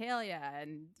genitalia,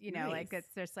 and, Nice. like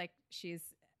there's like,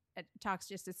 it talks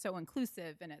just, it's so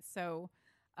inclusive, and it's so,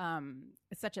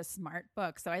 it's such a smart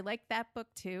book. So I like that book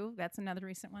too. That's another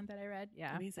recent one that I read.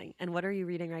 Yeah. Amazing. And what are you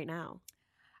reading right now?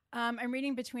 I'm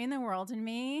reading Between the World and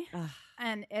Me.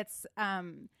 And it's,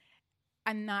 I'm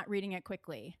not reading it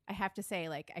quickly. I have to say,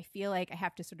 like, I feel like I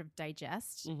have to sort of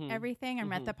digest everything.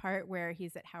 I'm at the part where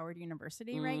he's at Howard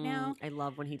University right now. I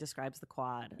love when he describes the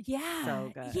quad. Yeah.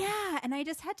 So good. Yeah. And I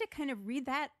just had to kind of read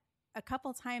that a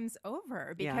couple times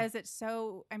over because it's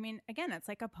so, I mean, again, it's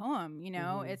like a poem,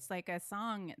 it's like a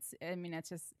song. It's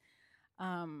just,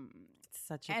 it's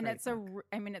such a and great it's book.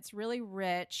 it's really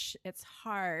rich. It's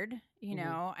hard,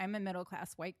 I'm a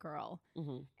middle-class white girl,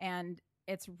 and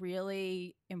it's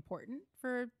really important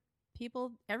for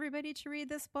everybody to read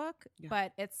this book,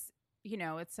 but it's,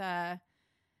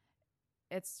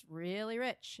 it's really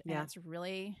rich and it's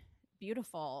really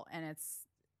beautiful, and it's,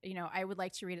 I would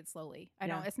like to read it slowly.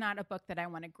 It's not a book that I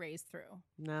want to graze through.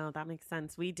 No, that makes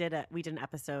sense. We did an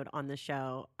episode on the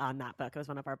show on that book. It was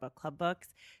one of our book club books.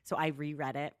 So I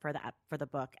reread it for the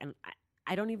book, and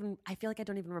I feel like I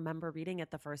don't even remember reading it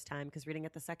the first time, because reading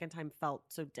it the second time felt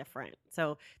so different.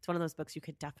 So it's one of those books you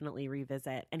could definitely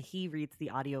revisit. And he reads the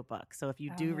audiobook. So if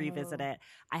you do revisit it,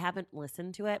 I haven't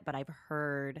listened to it, but I've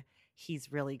heard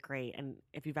he's really great. And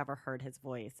if you've ever heard his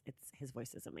voice, his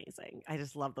voice is amazing. I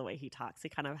just love the way he talks. He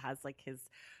kind of has like his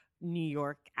New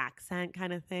York accent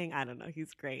kind of thing. I don't know.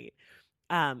 He's great.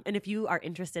 And if you are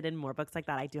interested in more books like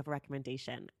that, I do have a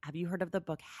recommendation. Have you heard of the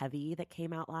book Heavy that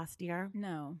came out last year?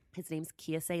 No. His name's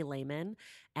Kiese Lehman,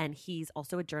 and he's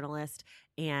also a journalist,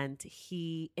 and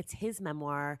it's his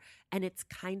memoir, and it's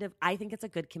kind of, I think it's a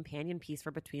good companion piece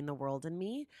for Between the World and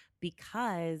Me,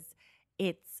 because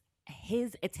it's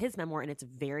his memoir, and it's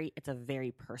a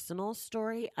very personal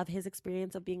story of his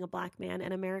experience of being a Black man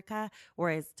in America,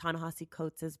 whereas Ta-Nehisi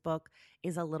Coates' book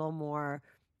is a little more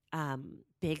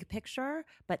big picture,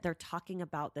 but they're talking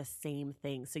about the same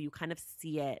thing. So you kind of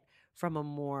see it from a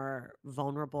more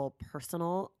vulnerable,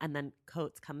 personal, and then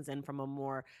Coates comes in from a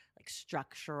more like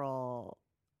structural,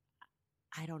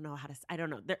 I don't know.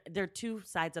 They're two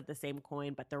sides of the same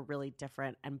coin, but they're really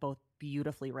different and both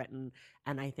beautifully written.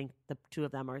 And I think the two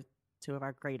of them are two of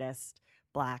our greatest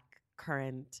Black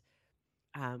current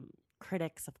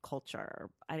critics of culture.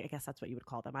 I guess that's what you would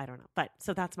call them. I don't know. But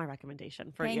so that's my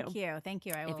recommendation for you. Thank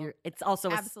you. I will it's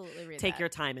also absolutely read take that. your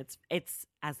time. It's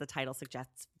as the title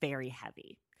suggests, very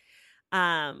heavy.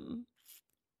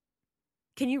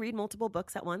 Can you read multiple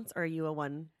books at once, or are you a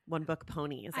one book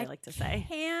pony, as I like to say?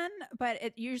 Can, but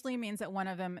it usually means that one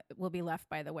of them will be left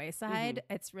by the wayside.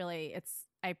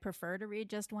 I prefer to read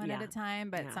just one at a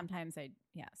time, but sometimes I do.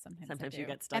 You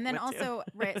get stuck. And then with also,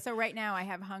 so right now I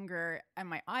have Hunger and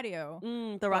my audio,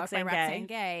 the Roxane by Gay. Roxane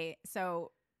Gay.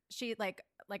 So she like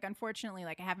unfortunately,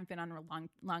 like I haven't been on a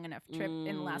long enough trip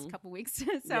in the last couple weeks.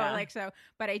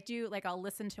 But I do, like, I'll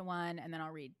listen to one and then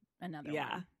I'll read another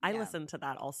one. I listened to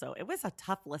that also. It was a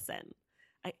tough listen.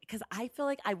 Because I feel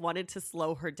like I wanted to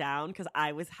slow her down because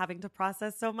I was having to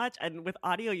process so much, and with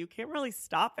audio you can't really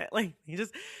stop it. Like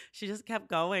she just kept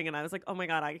going, and I was like, oh my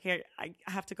god, I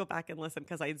have to go back and listen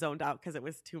because I zoned out because it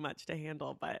was too much to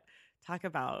handle. But talk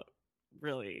about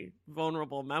really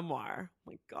vulnerable memoir.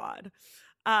 Oh my god,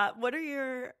 what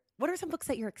are some books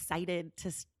that you're excited to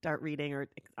start reading or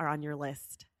are on your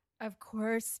list? Of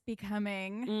course,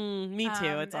 Becoming. Me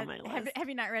too. It's on my list. Have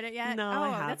you not read it yet? No, I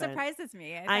haven't. That surprises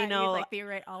me. I know. You'd be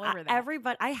right all over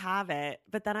that. I have it,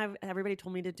 but then everybody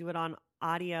told me to do it on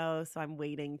audio, so I'm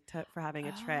waiting for having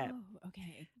a trip. Oh,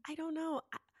 okay. I don't know.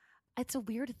 It's a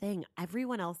weird thing.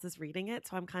 Everyone else is reading it,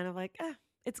 so I'm kind of like,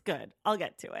 it's good. I'll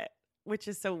get to it, which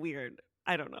is so weird.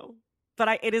 I don't know.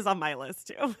 But it is on my list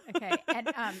too. Okay, and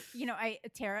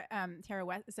Tara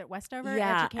West, is it Westover?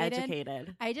 Yeah,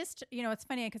 Educated. I just, it's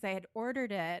funny because I had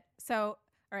ordered it. So,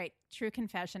 all right, true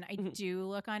confession, I do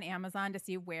look on Amazon to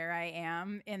see where I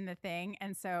am in the thing,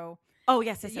 and so. Oh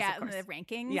yes, of course. The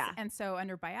rankings. Yeah, and so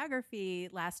under biography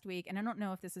last week, and I don't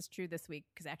know if this is true this week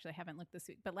because actually I haven't looked this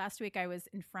week, but last week I was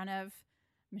in front of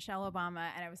Michelle Obama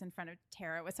and I was in front of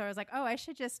Tara, so I was like, oh, I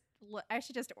should just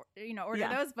order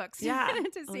those books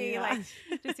to see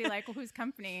like whose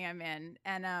company I'm in,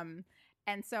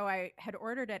 and so I had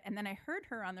ordered it, and then I heard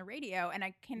her on the radio, and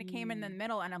I kind of came in the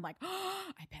middle, and I'm like,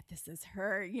 oh, I bet this is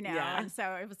her, and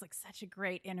so it was like such a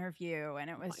great interview, and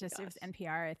it was it was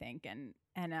NPR, I think, and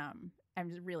I'm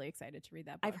just really excited to read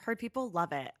that book. I've heard people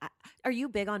love it. Are you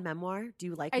big on memoir? Do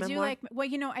you like memoir? I do like.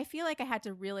 Well, I feel like I had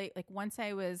to really once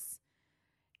I was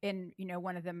in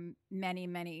one of the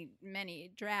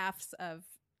many drafts of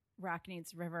Rock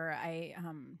Needs River, I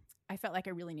felt like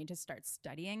I really need to start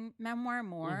studying memoir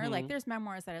more. Mm-hmm. Like there's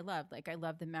memoirs that I love. Like I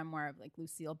love the memoir of like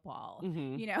Lucille Ball,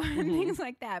 mm-hmm. And things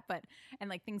like that.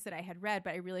 And like things that I had read,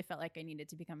 but I really felt like I needed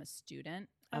to become a student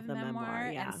of the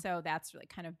memoir. Yeah. And so that's really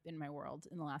kind of been my world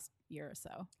in the last year or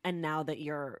so. And now that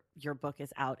your book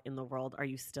is out in the world, are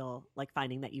you still like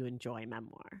finding that you enjoy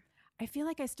memoir? I feel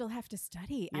like I still have to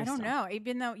study. I don't know.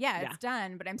 Even though, it's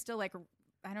done, but I'm still like,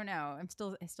 I don't know. I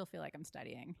still feel like I'm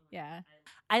studying. Yeah.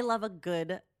 I love a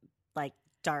good, like,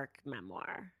 dark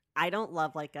memoir. I don't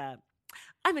love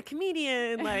I'm a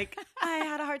comedian. Like, I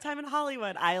had a hard time in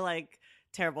Hollywood. I like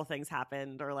terrible things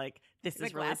happened, or like this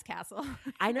is really Glass Castle.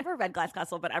 I never read Glass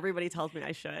Castle, but everybody tells me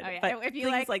I should. Oh, yeah. But if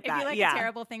you things like that, if you like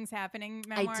terrible things happening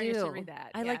memoir, I do. You should read that.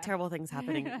 I like terrible things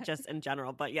happening just in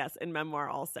general, but yes, in memoir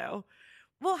also.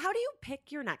 Well, how do you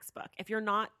pick your next book if you're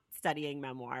not studying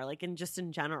memoir, like in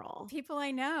general? People I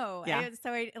know. Yeah.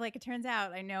 It turns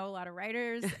out I know a lot of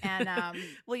writers, and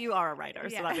well, you are a writer,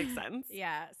 so that makes sense.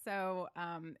 Yeah. So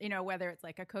whether it's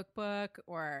like a cookbook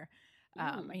or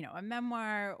a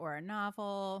memoir or a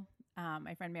novel.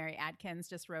 My friend Mary Adkins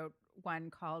just wrote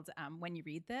one called When You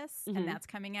Read This, mm-hmm. and that's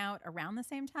coming out around the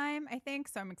same time, I think.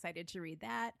 So I'm excited to read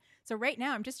that. So right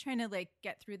now I'm just trying to like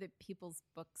get through the people's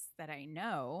books that I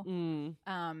know.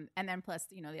 And then plus,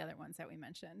 the other ones that we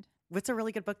mentioned. What's a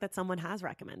really good book that someone has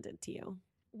recommended to you?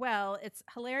 Well, it's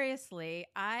hilariously,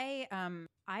 I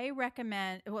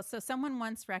recommend, so someone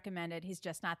once recommended He's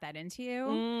Just Not That Into You.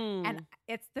 And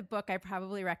it's the book I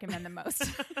probably recommend the most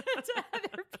to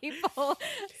other people.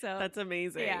 So that's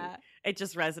amazing. Yeah. It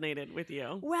just resonated with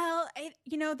you. Well,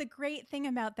 the great thing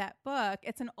about that book,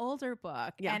 it's an older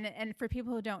book. Yeah. And for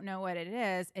people who don't know what it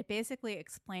is, it basically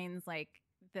explains like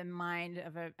the mind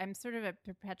of I'm sort of a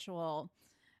perpetual,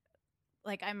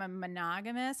 like I'm a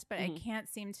monogamist, but mm-hmm. I can't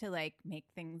seem to like make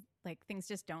things, like things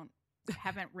just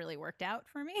haven't really worked out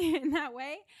for me in that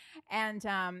way. And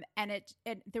it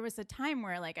there was a time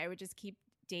where like I would just keep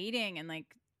dating and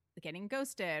like getting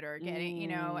ghosted or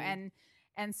getting,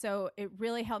 and so it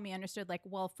really helped me understand like,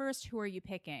 well, first, who are you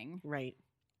picking? Right.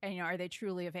 And, are they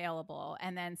truly available?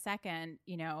 And then second,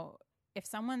 if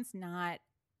someone's not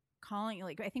calling,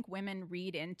 like I think women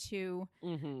read into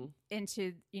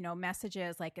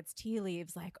messages like it's tea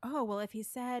leaves, like, oh well, if he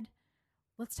said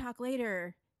let's talk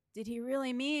later, did he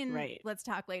really mean Right. let's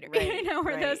talk later? Right. Or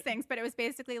those Right. things. But it was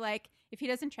basically like, if he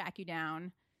doesn't track you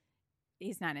down,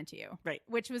 he's not into you. Right.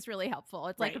 Which was really helpful.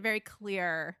 It's like a Right. very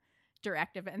clear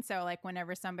directive. And so like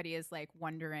whenever somebody is like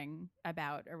wondering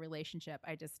about a relationship,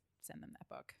 I just send them that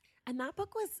book. And that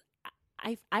book was,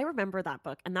 I remember that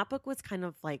book. And that book was kind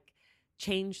of like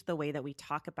changed the way that we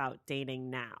talk about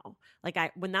dating now. Like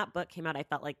when that book came out, I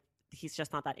felt like He's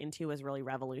Just Not That Into You was really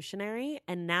revolutionary.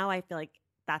 And now I feel like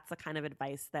that's the kind of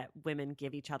advice that women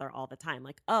give each other all the time.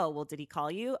 Like, oh, well, did he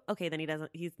call you? Okay, then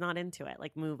he's not into it.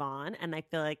 Like, move on. And I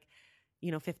feel like,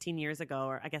 15 years ago,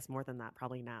 or I guess more than that,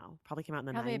 probably now. Probably came out in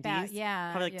the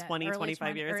 90s. Probably like 20,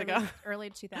 25 years ago. Early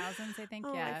 2000s, I think,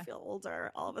 Oh, yeah. I feel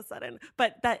older all of a sudden.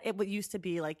 But that it used to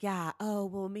be like, yeah, oh,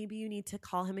 well, maybe you need to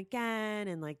call him again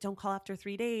and like don't call after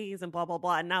 3 days and blah, blah,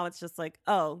 blah. And now it's just like,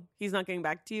 oh, he's not getting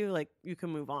back to you. Like, you can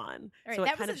move on. Right, so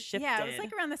it kind of shifted. Yeah, it was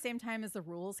like around the same time as the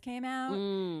rules came out.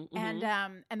 Mm-hmm.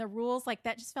 And the rules, like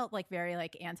that just felt like very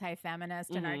like anti-feminist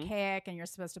and archaic, and you're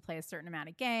supposed to play a certain amount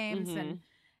of games and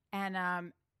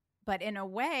but in a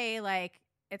way, like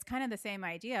it's kind of the same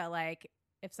idea. Like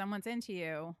if someone's into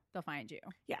you, they'll find you.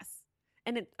 Yes.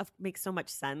 And it makes so much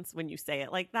sense when you say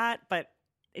it like that, but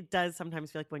it does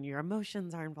sometimes feel like when your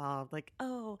emotions are involved, like,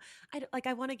 oh,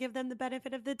 I want to give them the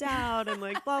benefit of the doubt and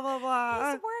like blah, blah,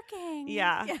 blah. It's working.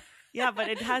 Yeah. Yeah, but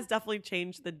it has definitely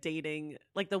changed the dating,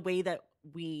 like the way that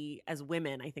we as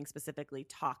women, I think specifically,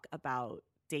 talk about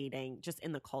dating just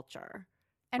in the culture.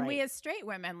 And we as straight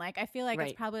women, like I feel like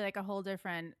it's probably like a whole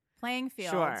different playing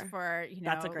field for,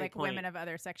 That's a great like point. women of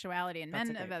other sexuality and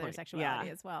men of other sexuality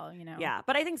as well, Yeah,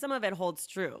 but I think some of it holds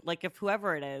true. Like if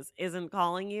whoever it is isn't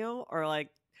calling you or like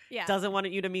doesn't want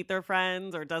you to meet their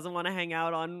friends or doesn't want to hang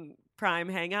out on prime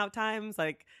hangout times,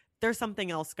 like there's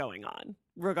something else going on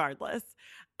regardless.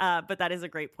 But that is a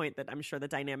great point that I'm sure the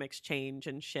dynamics change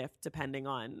and shift depending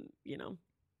on,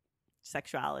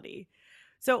 sexuality.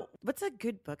 So what's a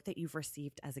good book that you've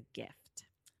received as a gift?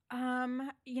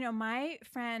 My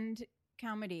friend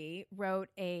Kaumadi wrote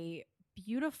a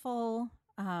beautiful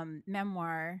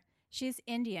memoir. She's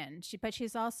Indian, but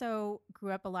she's also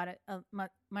grew up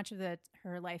much of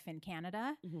her life in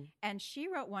Canada. And she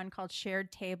wrote one called Shared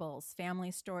Tables,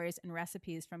 Family Stories and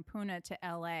Recipes from Pune to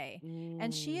LA.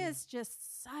 And she is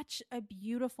just such a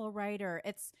beautiful writer.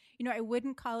 It's, I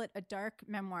wouldn't call it a dark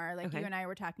memoir like you and I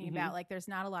were talking about. Like there's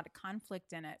not a lot of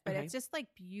conflict in it, but it's just like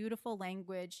beautiful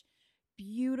language,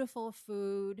 beautiful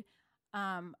food.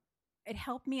 It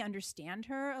helped me understand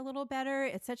her a little better.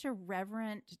 It's such a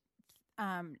reverent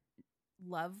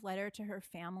love letter to her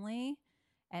family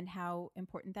and how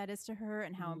important that is to her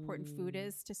and how important food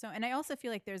is to and I also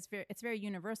feel like it's very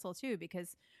universal too,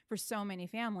 because for so many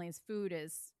families food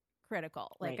is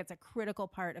critical. Like it's a critical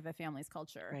part of a family's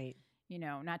culture. Right.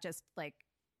 Not just like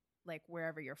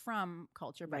wherever you're from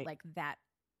culture, but like that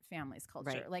family's culture.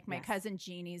 Right. Like my cousin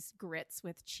Jeannie's grits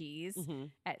with cheese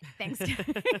at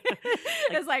Thanksgiving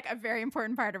is like a very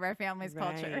important part of our family's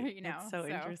culture. It's so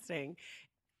interesting.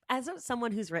 As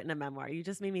someone who's written a memoir, you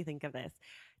just made me think of this.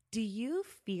 Do you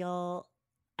feel,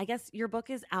 I guess your book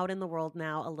is out in the world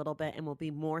now a little bit and will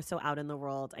be more so out in the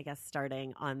world, I guess,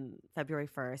 starting on February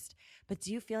 1st. But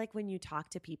do you feel like when you talk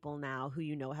to people now who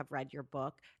have read your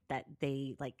book that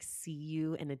they like see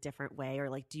you in a different way? Or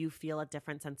like, do you feel a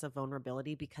different sense of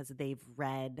vulnerability because they've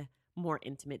read more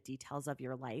intimate details of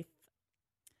your life?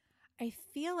 I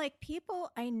feel like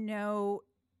people I know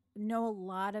a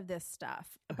lot of this stuff,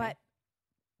 but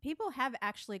people have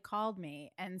actually called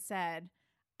me and said,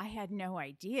 I had no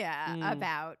idea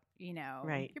about,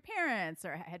 your parents,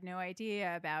 or I had no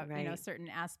idea about, certain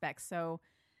aspects. So,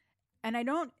 and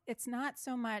it's not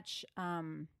so much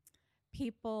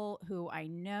people who I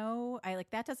know.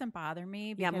 That doesn't bother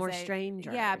me. Yeah, more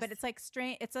strangers. Yeah, but it's like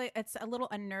it's a little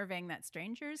unnerving that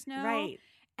strangers know. Right.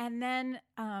 And then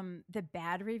the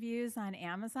bad reviews on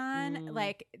Amazon,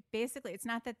 like basically it's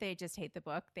not that they just hate the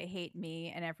book. They hate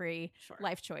me and every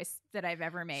life choice that I've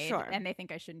ever made. And they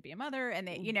think I shouldn't be a mother. And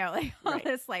they, like all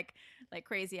this like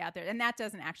crazy out there. And that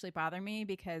doesn't actually bother me,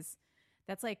 because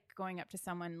that's like going up to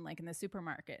someone like in the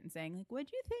supermarket and saying like,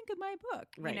 what'd you think of my book?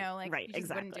 Right. You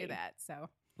just wouldn't do that. So.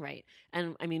 Right.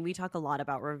 And I mean, we talk a lot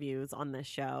about reviews on this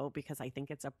show because I think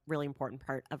it's a really important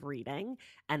part of reading.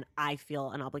 And I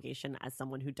feel an obligation as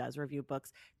someone who does review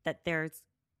books that there's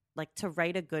like, to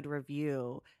write a good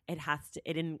review, it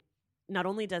not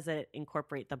only does it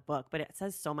incorporate the book, but it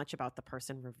says so much about the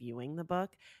person reviewing the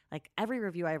book. Like every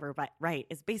review I ever write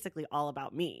is basically all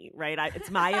about me, right? It's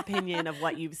my opinion of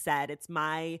what you've said. It's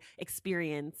my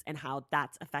experience and how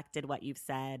that's affected what you've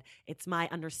said. It's my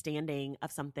understanding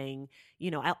of something.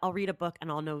 You know, I'll read a book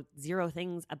and I'll know 0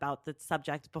 things about the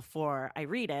subject before I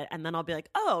read it. And then I'll be like,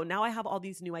 oh, now I have all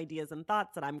these new ideas and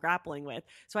thoughts that I'm grappling with.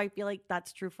 So I feel like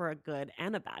that's true for a good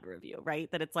and a bad review,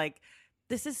 right? That it's like,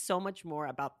 this is so much more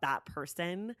about that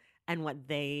person and what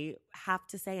they have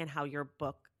to say and how your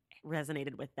book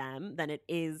resonated with them than it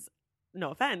is,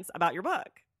 no offense, about your book.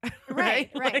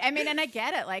 Right. Like, I mean, and I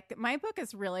get it. Like my book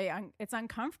is really, it's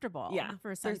uncomfortable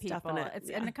for some people. It's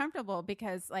uncomfortable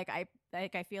because I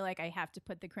feel like I have to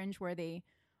put the cringeworthy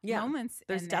moments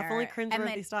there's in definitely there.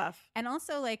 cringeworthy stuff. And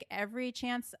also like every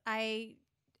chance I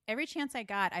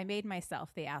got, I made myself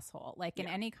the asshole. Like in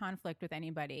any conflict with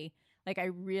anybody, like I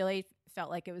really felt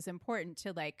like it was important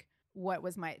to like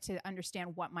to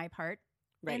understand what my part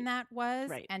in that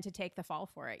was and to take the fall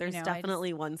for it. There's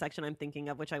definitely one section I'm thinking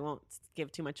of, which I won't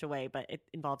give too much away, but it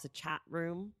involves a chat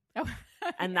room. Oh,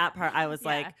 and that part I was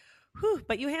like, whew.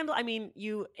 But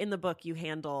in the book, you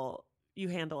handle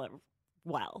it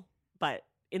well. But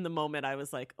in the moment, I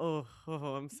was like, oh,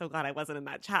 I'm so glad I wasn't in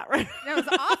that chat room. It was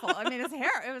awful. I mean, it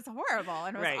was horrible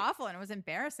and it was awful and it was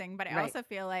embarrassing. But I also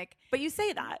feel like, but you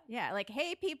say that, like,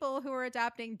 hey, people who are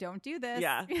adopting, don't do this.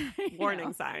 Yeah,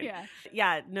 warning sign.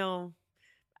 No,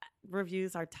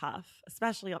 reviews are tough,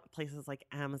 especially on places like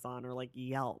Amazon or like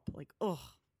Yelp. Like, oh,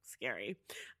 scary.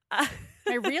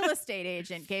 My real estate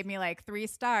agent gave me like 3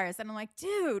 stars, and I'm like,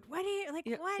 dude, what do you like?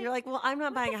 What? You're like, well, I'm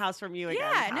not buying a house from you again.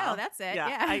 Yeah, pal. no, that's it.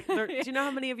 Yeah. Do you know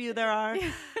how many of you there are?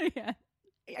 Yeah.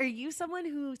 Are you someone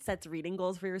who sets reading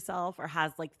goals for yourself or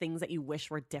has like things that you wish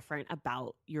were different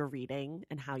about your reading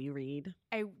and how you read?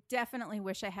 I definitely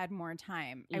wish I had more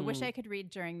time. I wish I could read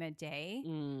during the day.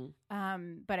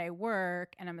 But I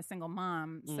work and I'm a single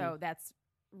mom. So that's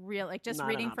real. Like just not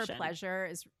reading for pleasure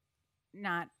is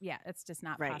not, it's just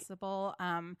not possible.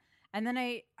 And then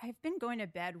I've been going to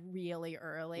bed really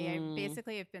early. I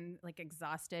basically have been like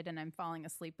exhausted and I'm falling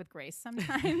asleep with grace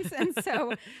sometimes. And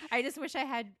so I just wish I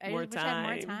had more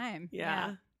time.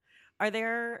 Yeah. Are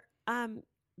there,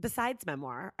 besides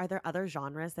memoir, are there other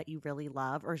genres that you really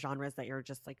love or genres that you're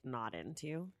just like not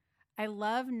into? I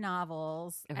love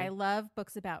novels. Okay. I love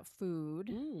books about food.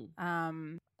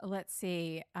 Let's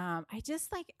see.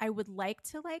 I would like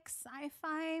to like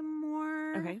sci-fi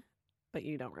more. Okay. But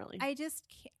you don't really. I just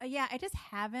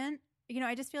haven't.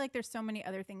 I just feel like there's so many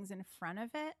other things in front of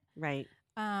it. Right.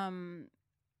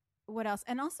 What else?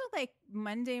 And also like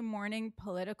Monday morning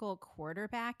political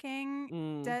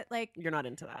quarterbacking. That like you're not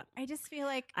into that. I just feel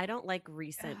like I don't like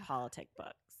recent politic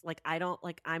books. Like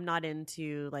I'm not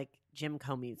into like Jim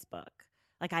Comey's book.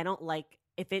 Like I don't like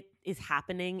if it is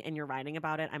happening and you're writing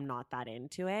about it, I'm not that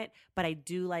into it. But I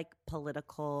do like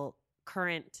political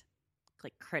current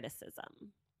like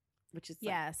criticism. Which is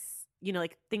like,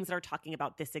 like things that are talking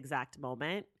about this exact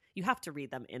moment. You have to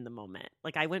read them in the moment.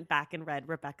 Like I went back and read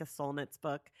Rebecca Solnit's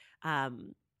book,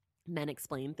 Men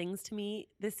Explain Things to Me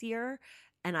this year.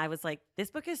 And I was like,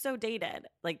 this book is so dated.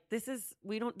 Like this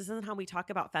isn't how we talk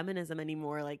about feminism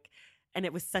anymore. Like, and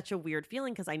it was such a weird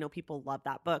feeling because I know people love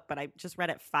that book, but I just read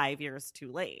it 5 years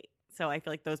too late. So I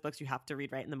feel like those books you have to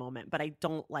read right in the moment. But I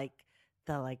don't like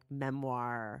the like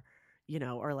memoir,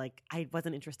 or like I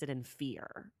wasn't interested in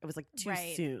Fear. It was like too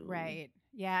soon. Right.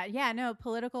 Yeah. No,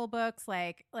 political books.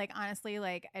 Like honestly,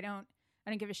 like I don't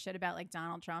give a shit about like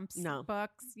Donald Trump's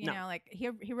books. You know, like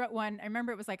he wrote one. I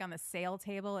remember it was like on the sale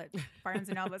table at Barnes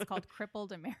and Noble. It's called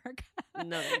Crippled America.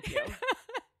 No, thank you.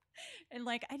 And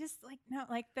like I just like no,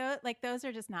 like those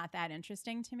are just not that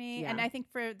interesting to me. Yeah. And I think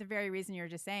for the very reason you're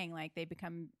just saying, like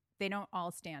they don't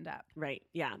all stand up. Right.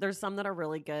 Yeah. There's some that are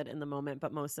really good in the moment,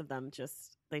 but most of them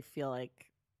just, they feel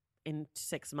like in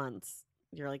 6 months,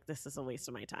 you're like, this is a waste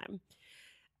of my time.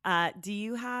 Do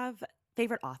you have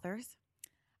favorite authors?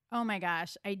 Oh my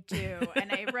gosh, I do.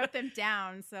 And I wrote them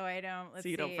down so I don't,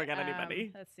 don't forget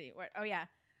anybody. Let's see. Oh yeah.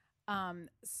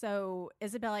 So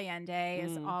Isabel Allende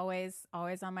is always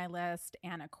on my list.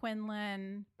 Anna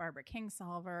Quinlan, Barbara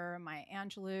Kingsolver, Maya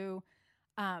Angelou.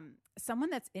 Someone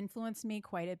that's influenced me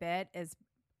quite a bit is,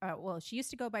 she used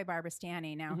to go by Barbara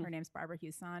Stanny. Now her name's Barbara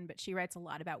Huson, but she writes a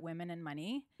lot about women and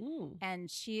money.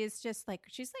 And she's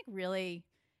really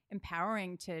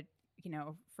empowering to,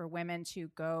 for women to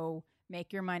go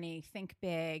make your money, think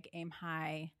big, aim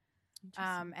high.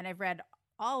 And I've read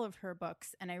all of her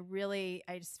books and I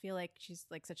just feel like she's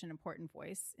like such an important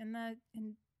voice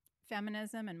in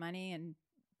feminism and money and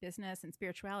business and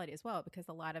spirituality as well, because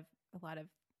a lot of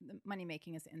money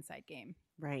making is an inside game.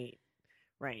 Right.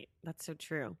 Right. That's so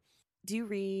true. Do you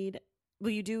read, well,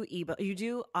 you do ebook, you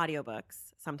do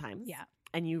audiobooks sometimes. Yeah.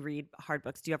 And you read hard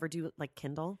books. Do you ever do like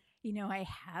Kindle? You know, I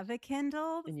have a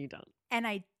Kindle. And you don't. And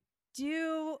I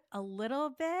do a little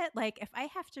bit. Like if I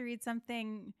have to read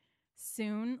something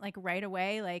soon, like right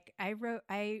away, like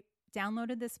I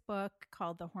downloaded this book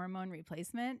called The Hormone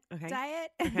Replacement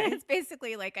Diet. Okay. It's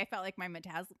basically like I felt like my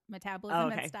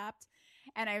metabolism had stopped.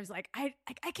 And I was like, I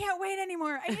can't wait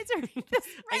anymore. I need to read this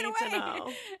right away. To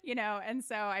know. You know, and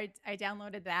so I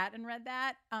downloaded that and read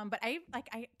that. But I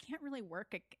can't really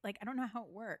work. Like I don't know how it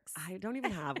works. I don't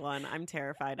even have one. I'm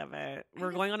terrified of it.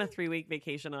 We're going on a 3-week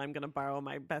vacation and I'm going to borrow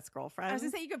my best girlfriend. I was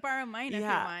going to say you could borrow mine if you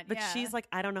want. But she's like,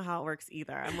 I don't know how it works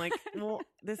either. I'm like, well,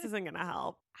 this isn't going to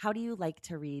help. How do you like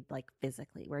to read like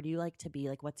physically? Where do you like to be?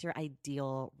 Like, what's your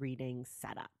ideal reading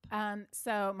setup?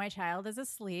 So my child is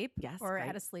asleep or great.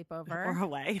 at a sleepover. Or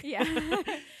away. Yeah.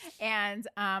 And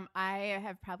I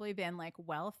have probably been like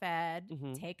well fed,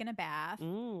 taken a bath,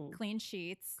 clean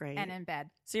sheets, and in bed.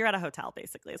 So you're at a hotel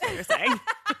basically is what you're saying.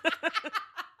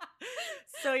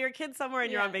 So your kid's somewhere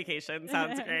and you're on vacation.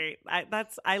 Sounds great.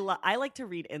 I like to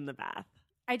read in the bath.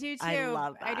 I do too. I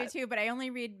love that. I do too, but I only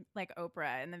read like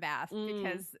Oprah in the bath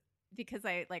because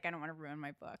I don't want to ruin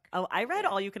my book. Oh, I read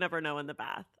All You Can Ever Know in the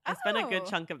bath. I spent a good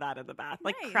chunk of that in the bath,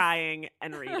 like crying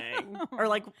and reading. Or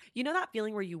like, you know that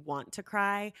feeling where you want to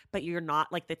cry, but you're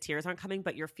not, like the tears aren't coming,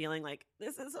 but you're feeling like,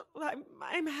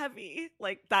 I'm heavy.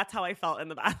 Like that's how I felt in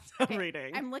the bath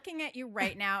reading. I'm looking at you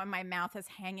right now and my mouth is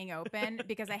hanging open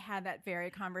because I had that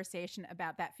very conversation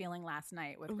about that feeling last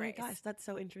night with Grace. Oh my gosh, that's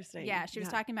so interesting. Yeah, she was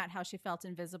talking about how she felt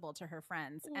invisible to her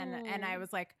friends. And I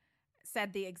was like,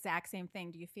 said the exact same thing.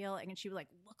 Do you feel like, and she would like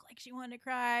look like she wanted to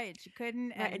cry and she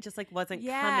couldn't. And it just like wasn't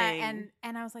coming.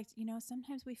 And I was like, you know,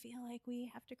 sometimes we feel like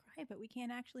we have to cry, but we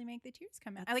can't actually make the tears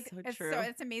come out. That's so true. So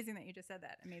it's amazing that you just said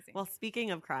that. Amazing. Well, speaking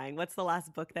of crying, what's the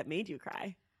last book that made you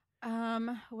cry?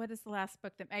 What is the last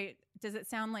book that does it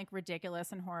sound like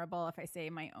ridiculous and horrible if I say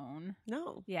my own?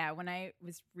 No. Yeah, when I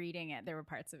was reading it, there were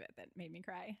parts of it that made me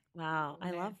cry. Wow,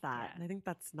 I love that. Yeah. I think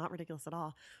that's not ridiculous at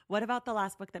all. What about the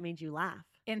last book that made you laugh?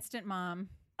 Instant Mom.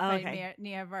 By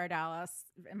Nia Vardalos.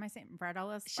 Am I saying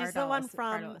Vardalos? She's the one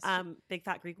from Big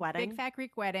Fat Greek Wedding. Big Fat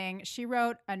Greek Wedding. She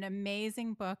wrote an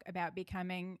amazing book about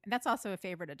becoming, that's also a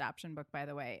favorite adoption book, by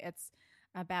the way. It's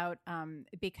about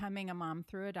becoming a mom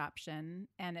through adoption.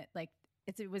 And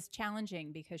it was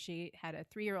challenging because she had a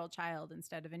 3-year-old child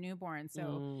instead of a newborn.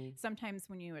 So sometimes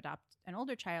when you adopt an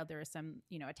older child, there are some,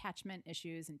 attachment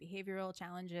issues and behavioral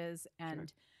challenges.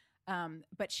 And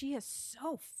but she is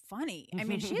so funny. I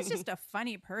mean, she is just a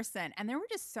funny person. And there were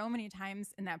just so many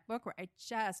times in that book where I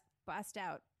just bust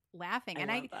out laughing.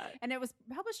 And it was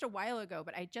published a while ago,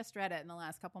 but I just read it in the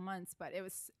last couple months. But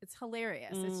it's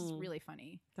hilarious. It's just really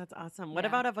funny. That's awesome. What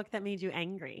about a book that made you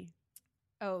angry?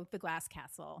 Oh, The Glass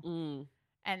Castle.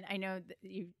 And I know that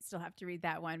you still have to read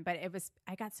that one, but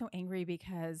I got so angry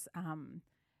because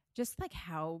just like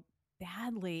how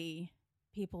badly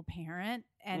people parent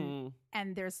and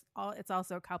it's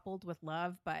also coupled with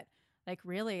love, but like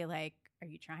really like, are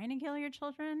you trying to kill your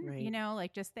children? Right.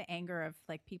 Like just the anger of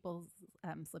like people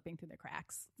slipping through the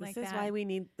cracks. This is why we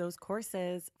need those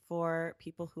courses for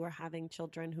people who are having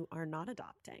children who are not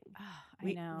adopting. Oh,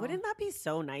 I know. Wouldn't that be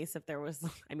so nice if there was,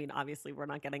 I mean, obviously we're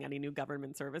not getting any new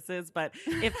government services, but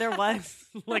if there was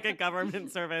like a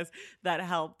government service that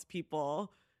helped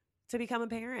people to become a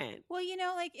parent. Well,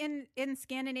 like in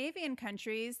Scandinavian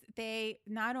countries, they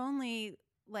not only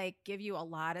like give you a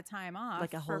lot of time off,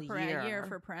 like a whole year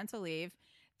for parental leave,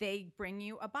 they bring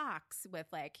you a box with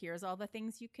like, here's all the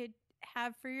things you could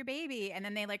have for your baby. And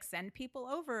then they like send people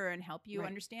over and help you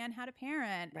understand how to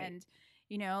parent. Right. And,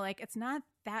 like it's not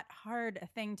that hard a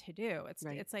thing to do.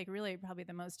 It's like really probably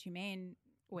the most humane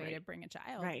way to bring a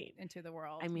child into the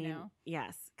world. I mean,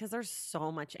 yes, because there's so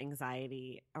much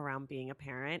anxiety around being a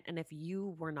parent. And if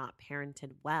you were not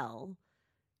parented well,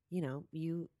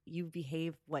 you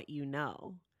behave what you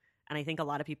know. And I think a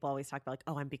lot of people always talk about like,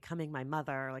 oh, I'm becoming my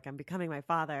mother, like I'm becoming my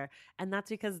father. And that's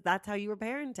because that's how you were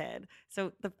parented.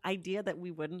 So the idea that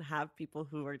we wouldn't have people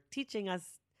who are teaching us,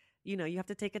 you have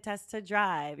to take a test to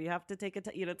drive. You have to take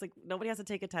it's like nobody has to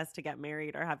take a test to get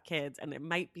married or have kids. And it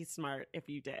might be smart if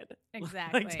you did.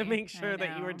 Exactly. Like to make sure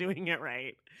that you were doing it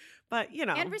right. But, you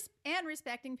know. And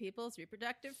respecting people's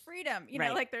reproductive freedom. You know,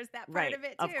 Right. like there's that part Right. of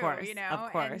it too. Of course. You know,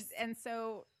 Of course. And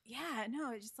so, yeah,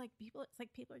 no, it's just like people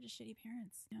are just shitty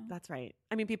parents. You know? That's right.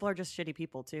 I mean, people are just shitty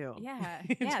people too. Yeah.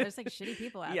 Yeah. There's like shitty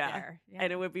people out there. Yeah.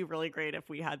 And it would be really great if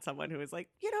we had someone who was like,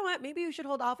 you know what, maybe you should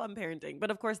hold off on parenting.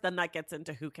 But of course, then that gets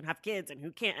into who can have kids and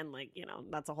who can't. And like, you know,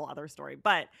 that's a whole other story.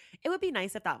 But it would be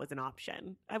nice if that was an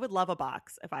option. I would love a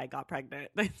box if I got pregnant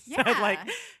that said like,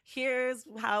 here's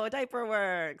how a diaper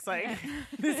works. Like,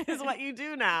 this is what you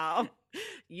do now.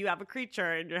 You have a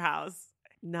creature in your house.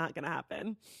 Not going to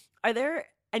happen. Are there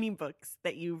any books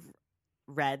that you've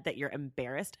read that you're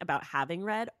embarrassed about having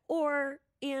read, or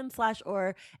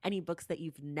any books that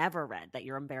you've never read that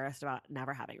you're embarrassed about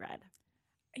never having read?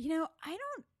 You know, I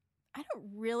don't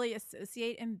really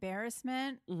associate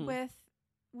embarrassment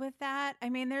with that. I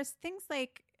mean, there's things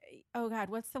like, oh God,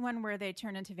 what's the one where they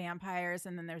turn into vampires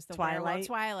and then there's the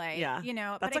Twilight. Yeah, you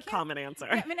know, that's a common answer.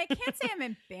 Yeah, I mean, I can't say I'm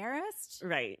embarrassed,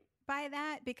 right, by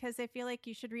that, because I feel like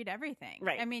you should read everything.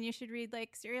 Right. I mean, you should read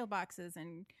like cereal boxes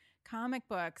and comic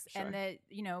books, and that,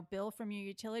 you know, bill from your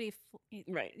utility,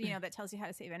 right, you know, that tells you how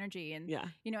to save energy. And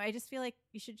you know, I just feel like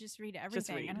you should just read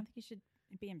everything. I don't think you should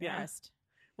be embarrassed.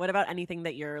 What about anything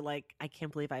that you're like, I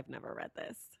can't believe I've never read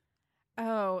this?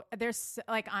 Oh, there's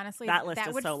like, honestly, that list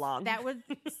is so long.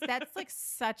 That's like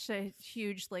such a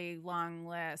hugely long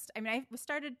list. I mean, I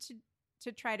started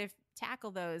to try to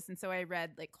tackle those, and so I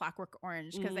read like Clockwork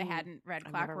Orange because I hadn't read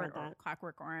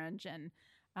Clockwork Orange, and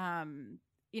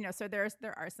you know, so there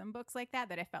are some books like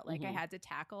that I felt like I had to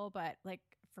tackle, but like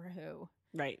for who?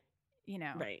 Right. You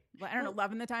know, right. Well, I don't know,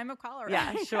 Love in the Time of Cholera.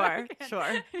 Yeah, sure.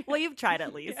 Well, you've tried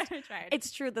at least. Yeah, I tried.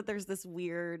 It's true that there's this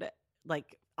weird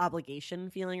like obligation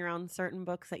feeling around certain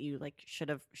books that you like should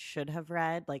have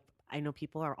read. Like, I know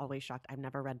people are always shocked. I've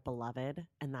never read Beloved,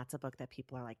 and that's a book that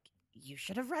people are like, you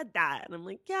should have read that. And I'm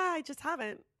like, yeah, I just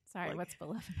haven't. Sorry, like, what's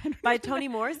Beloved? By Toni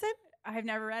Morrison? I've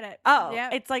never read it. Oh,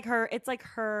 yeah. It's like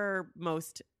her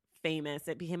most famous.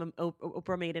 It became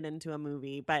Oprah made it into a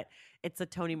movie, but it's a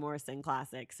Toni Morrison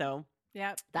classic. So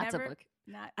that's a book.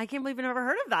 I can't believe I've never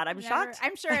heard of that. I'm shocked.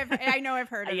 I'm sure I know I've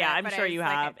heard of it. Yeah, I'm sure you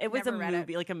have. It was a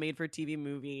movie, like a made-for-TV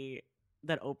movie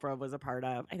that Oprah was a part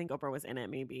of. I think Oprah was in it,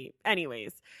 maybe.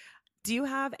 Anyways, do you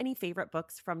have any favorite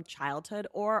books from childhood?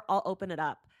 Or I'll open it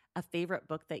up. A favorite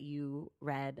book that you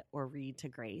read or read to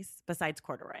Grace besides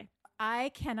Corduroy?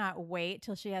 I cannot wait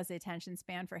till she has the attention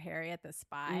span for Harriet the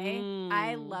Spy.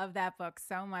 I love that book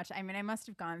so much. I mean, I must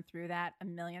have gone through that a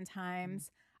million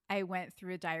times. I went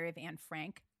through Diary of Anne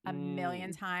Frank a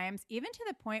million times, even to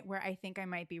the point where I think I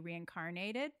might be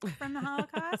reincarnated from the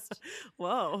Holocaust.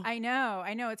 Whoa. I know.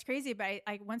 It's crazy. But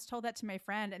I once told that to my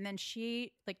friend, and then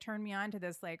she like turned me on to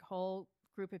this like whole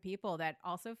group of people that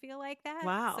also feel like that.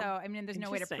 Wow. So, I mean, there's no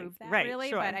way to prove that really,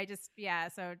 sure. but I just,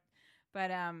 so,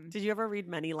 but, did you ever read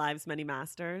Many Lives, Many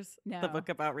Masters? No. The book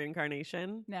about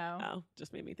reincarnation? No. Oh,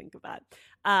 just made me think of that.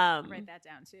 I'll write that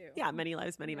down too. Yeah. Many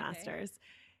Lives, Many Masters.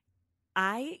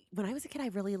 When I was a kid, I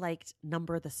really liked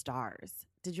Number the Stars.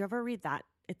 Did you ever read that?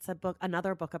 It's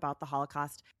another book about the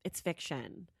Holocaust. It's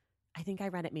fiction. I think I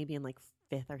read it maybe in like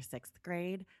 5th or 6th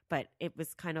grade, but it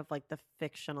was kind of like the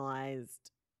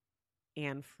fictionalized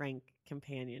Anne Frank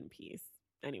companion piece.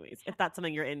 Anyways, if that's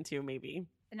something you're into, maybe.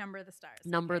 Number of the Stars.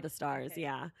 Number of the Stars,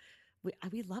 yeah.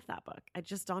 We love that book. It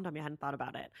just dawned on me. I hadn't thought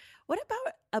about it. What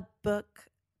about a book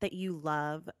that you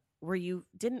love where you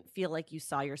didn't feel like you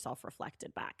saw yourself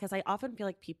reflected back? Because I often feel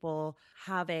like people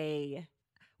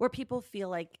where people feel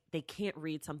like they can't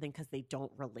read something because they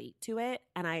don't relate to it.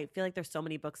 And I feel like there's so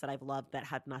many books that I've loved that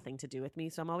had nothing to do with me.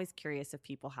 So I'm always curious if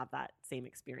people have that same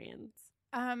experience.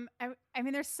 I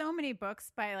mean, there's so many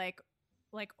books by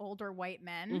like older white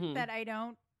men that I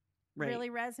don't really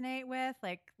resonate with.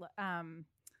 Like, well,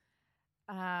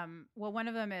 one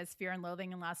of them is Fear and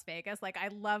Loathing in Las Vegas. Like, I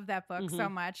love that book so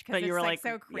much because it's like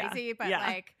so crazy. But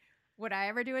like, would I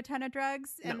ever do a ton of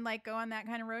drugs and like go on that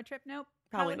kind of road trip? Nope.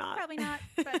 Probably not.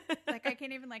 But like, I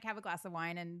can't even like have a glass of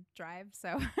wine and drive. So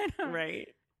I don't. Right.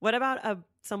 What about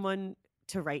someone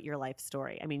to write your life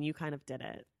story? I mean, you kind of did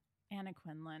it. Anna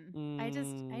Quinlan. I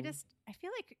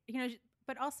feel like, you know,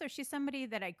 but also she's somebody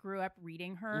that I grew up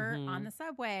reading her on the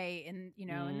subway and, you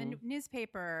know, in the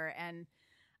newspaper and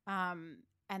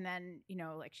then, you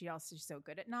know, like she's so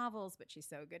good at novels, but she's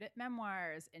so good at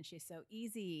memoirs and she's so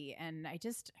easy. And I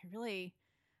just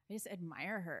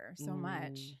admire her so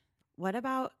much. What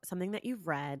about something that you've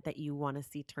read that you want to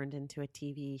see turned into a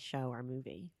TV show or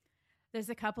movie? There's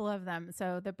a couple of them.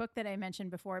 So the book that I mentioned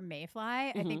before,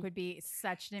 Mayfly, I think would be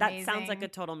such an amazing. That sounds like a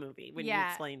total movie when you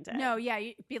explained it. No, yeah,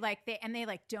 you'd be like they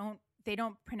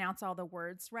don't pronounce all the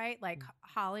words right. Like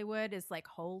Hollywood is like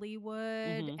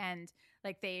Holywood, and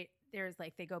like they there's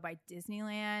like, they go by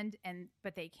Disneyland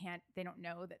but they don't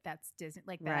know that that's Disney.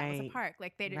 Like that was a park.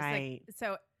 Like they just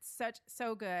like,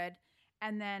 so good.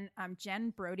 And then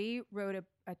Jen Brody wrote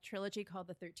a trilogy called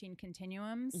The 13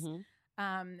 Continuums,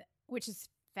 which is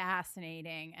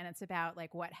fascinating. And it's about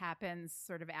like what happens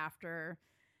sort of after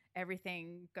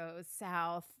everything goes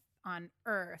south on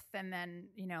Earth. And then,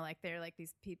 you know, like they're like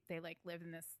these people, they like live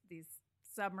in these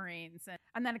submarines, and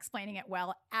I'm not explaining it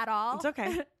well at all. It's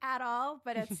okay. At all,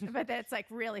 but it's like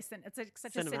really it's like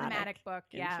such a cinematic book.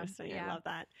 Interesting. Yeah. I love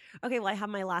that. Okay, well, I have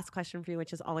my last question for you,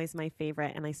 which is always my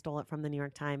favorite, and I stole it from the New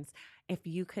York Times. If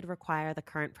you could require the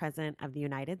current president of the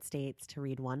United States to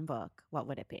read one book, what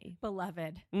would it be?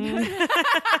 Beloved.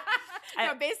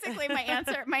 No, basically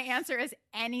my answer is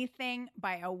anything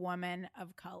by a woman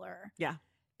of color. Yeah.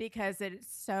 Because it's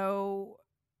so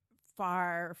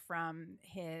far from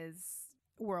his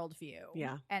worldview.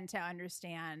 Yeah. And to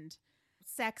understand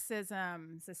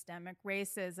sexism, systemic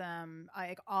racism,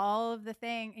 like all of the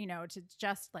thing, you know, to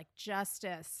just like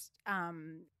justice.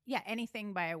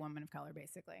 Anything by a woman of color,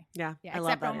 basically. Yeah. I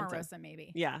love love that Omarosa, answer.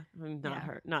 maybe. Yeah. Not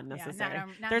her. Not necessary.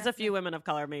 Not There's a few women of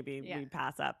color maybe we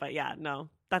pass up, but yeah, no,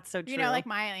 that's so true. You know, like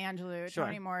Maya Angelou, Sure.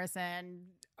 Toni Morrison,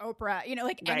 Oprah, you know,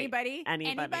 like Right. anybody.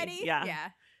 Yeah. Yeah.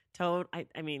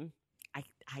 I mean,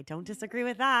 I don't disagree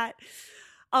with that.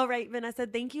 All right, Vanessa,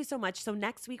 thank you so much. So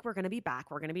next week, we're going to be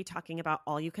back. We're going to be talking about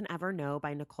All You Can Ever Know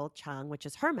by Nicole Chung, which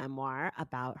is her memoir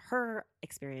about her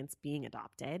experience being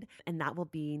adopted. And that will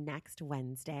be next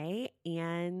Wednesday.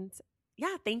 And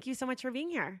yeah, thank you so much for being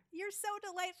here. You're so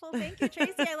delightful. Thank you,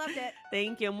 Tracy. I loved it.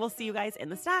 Thank you. And we'll see you guys in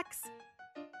the stacks.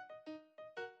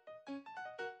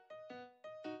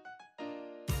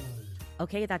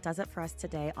 Okay, that does it for us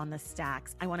today on The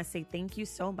Stacks. I want to say thank you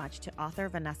so much to author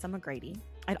Vanessa McGrady.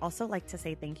 I'd also like to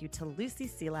say thank you to Lucy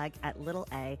Seelag at Little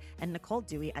A and Nicole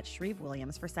Dewey at Shreve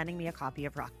Williams for sending me a copy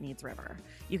of Rock Needs River.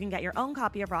 You can get your own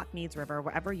copy of Rock Needs River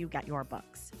wherever you get your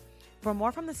books. For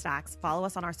more from The Stacks, follow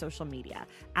us on our social media,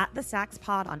 at The Stacks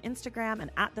Pod on Instagram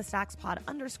and at The Stacks Pod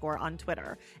 _ on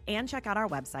Twitter, and check out our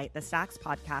website,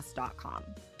 thestackspodcast.com.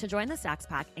 To join the Stacks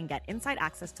Pack and get inside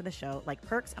access to the show, like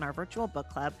perks and our virtual book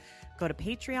club, go to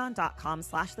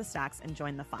patreon.com/thestacks and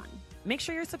join the fun. Make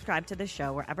sure you're subscribed to the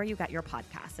show wherever you get your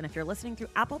podcasts. And if you're listening through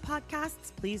Apple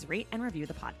Podcasts, please rate and review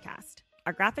the podcast.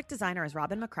 Our graphic designer is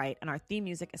Robin McCrite, and our theme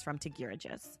music is from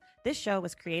Tagirages. This show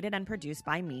was created and produced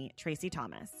by me, Tracy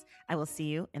Thomas. I will see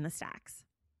you in the Stacks.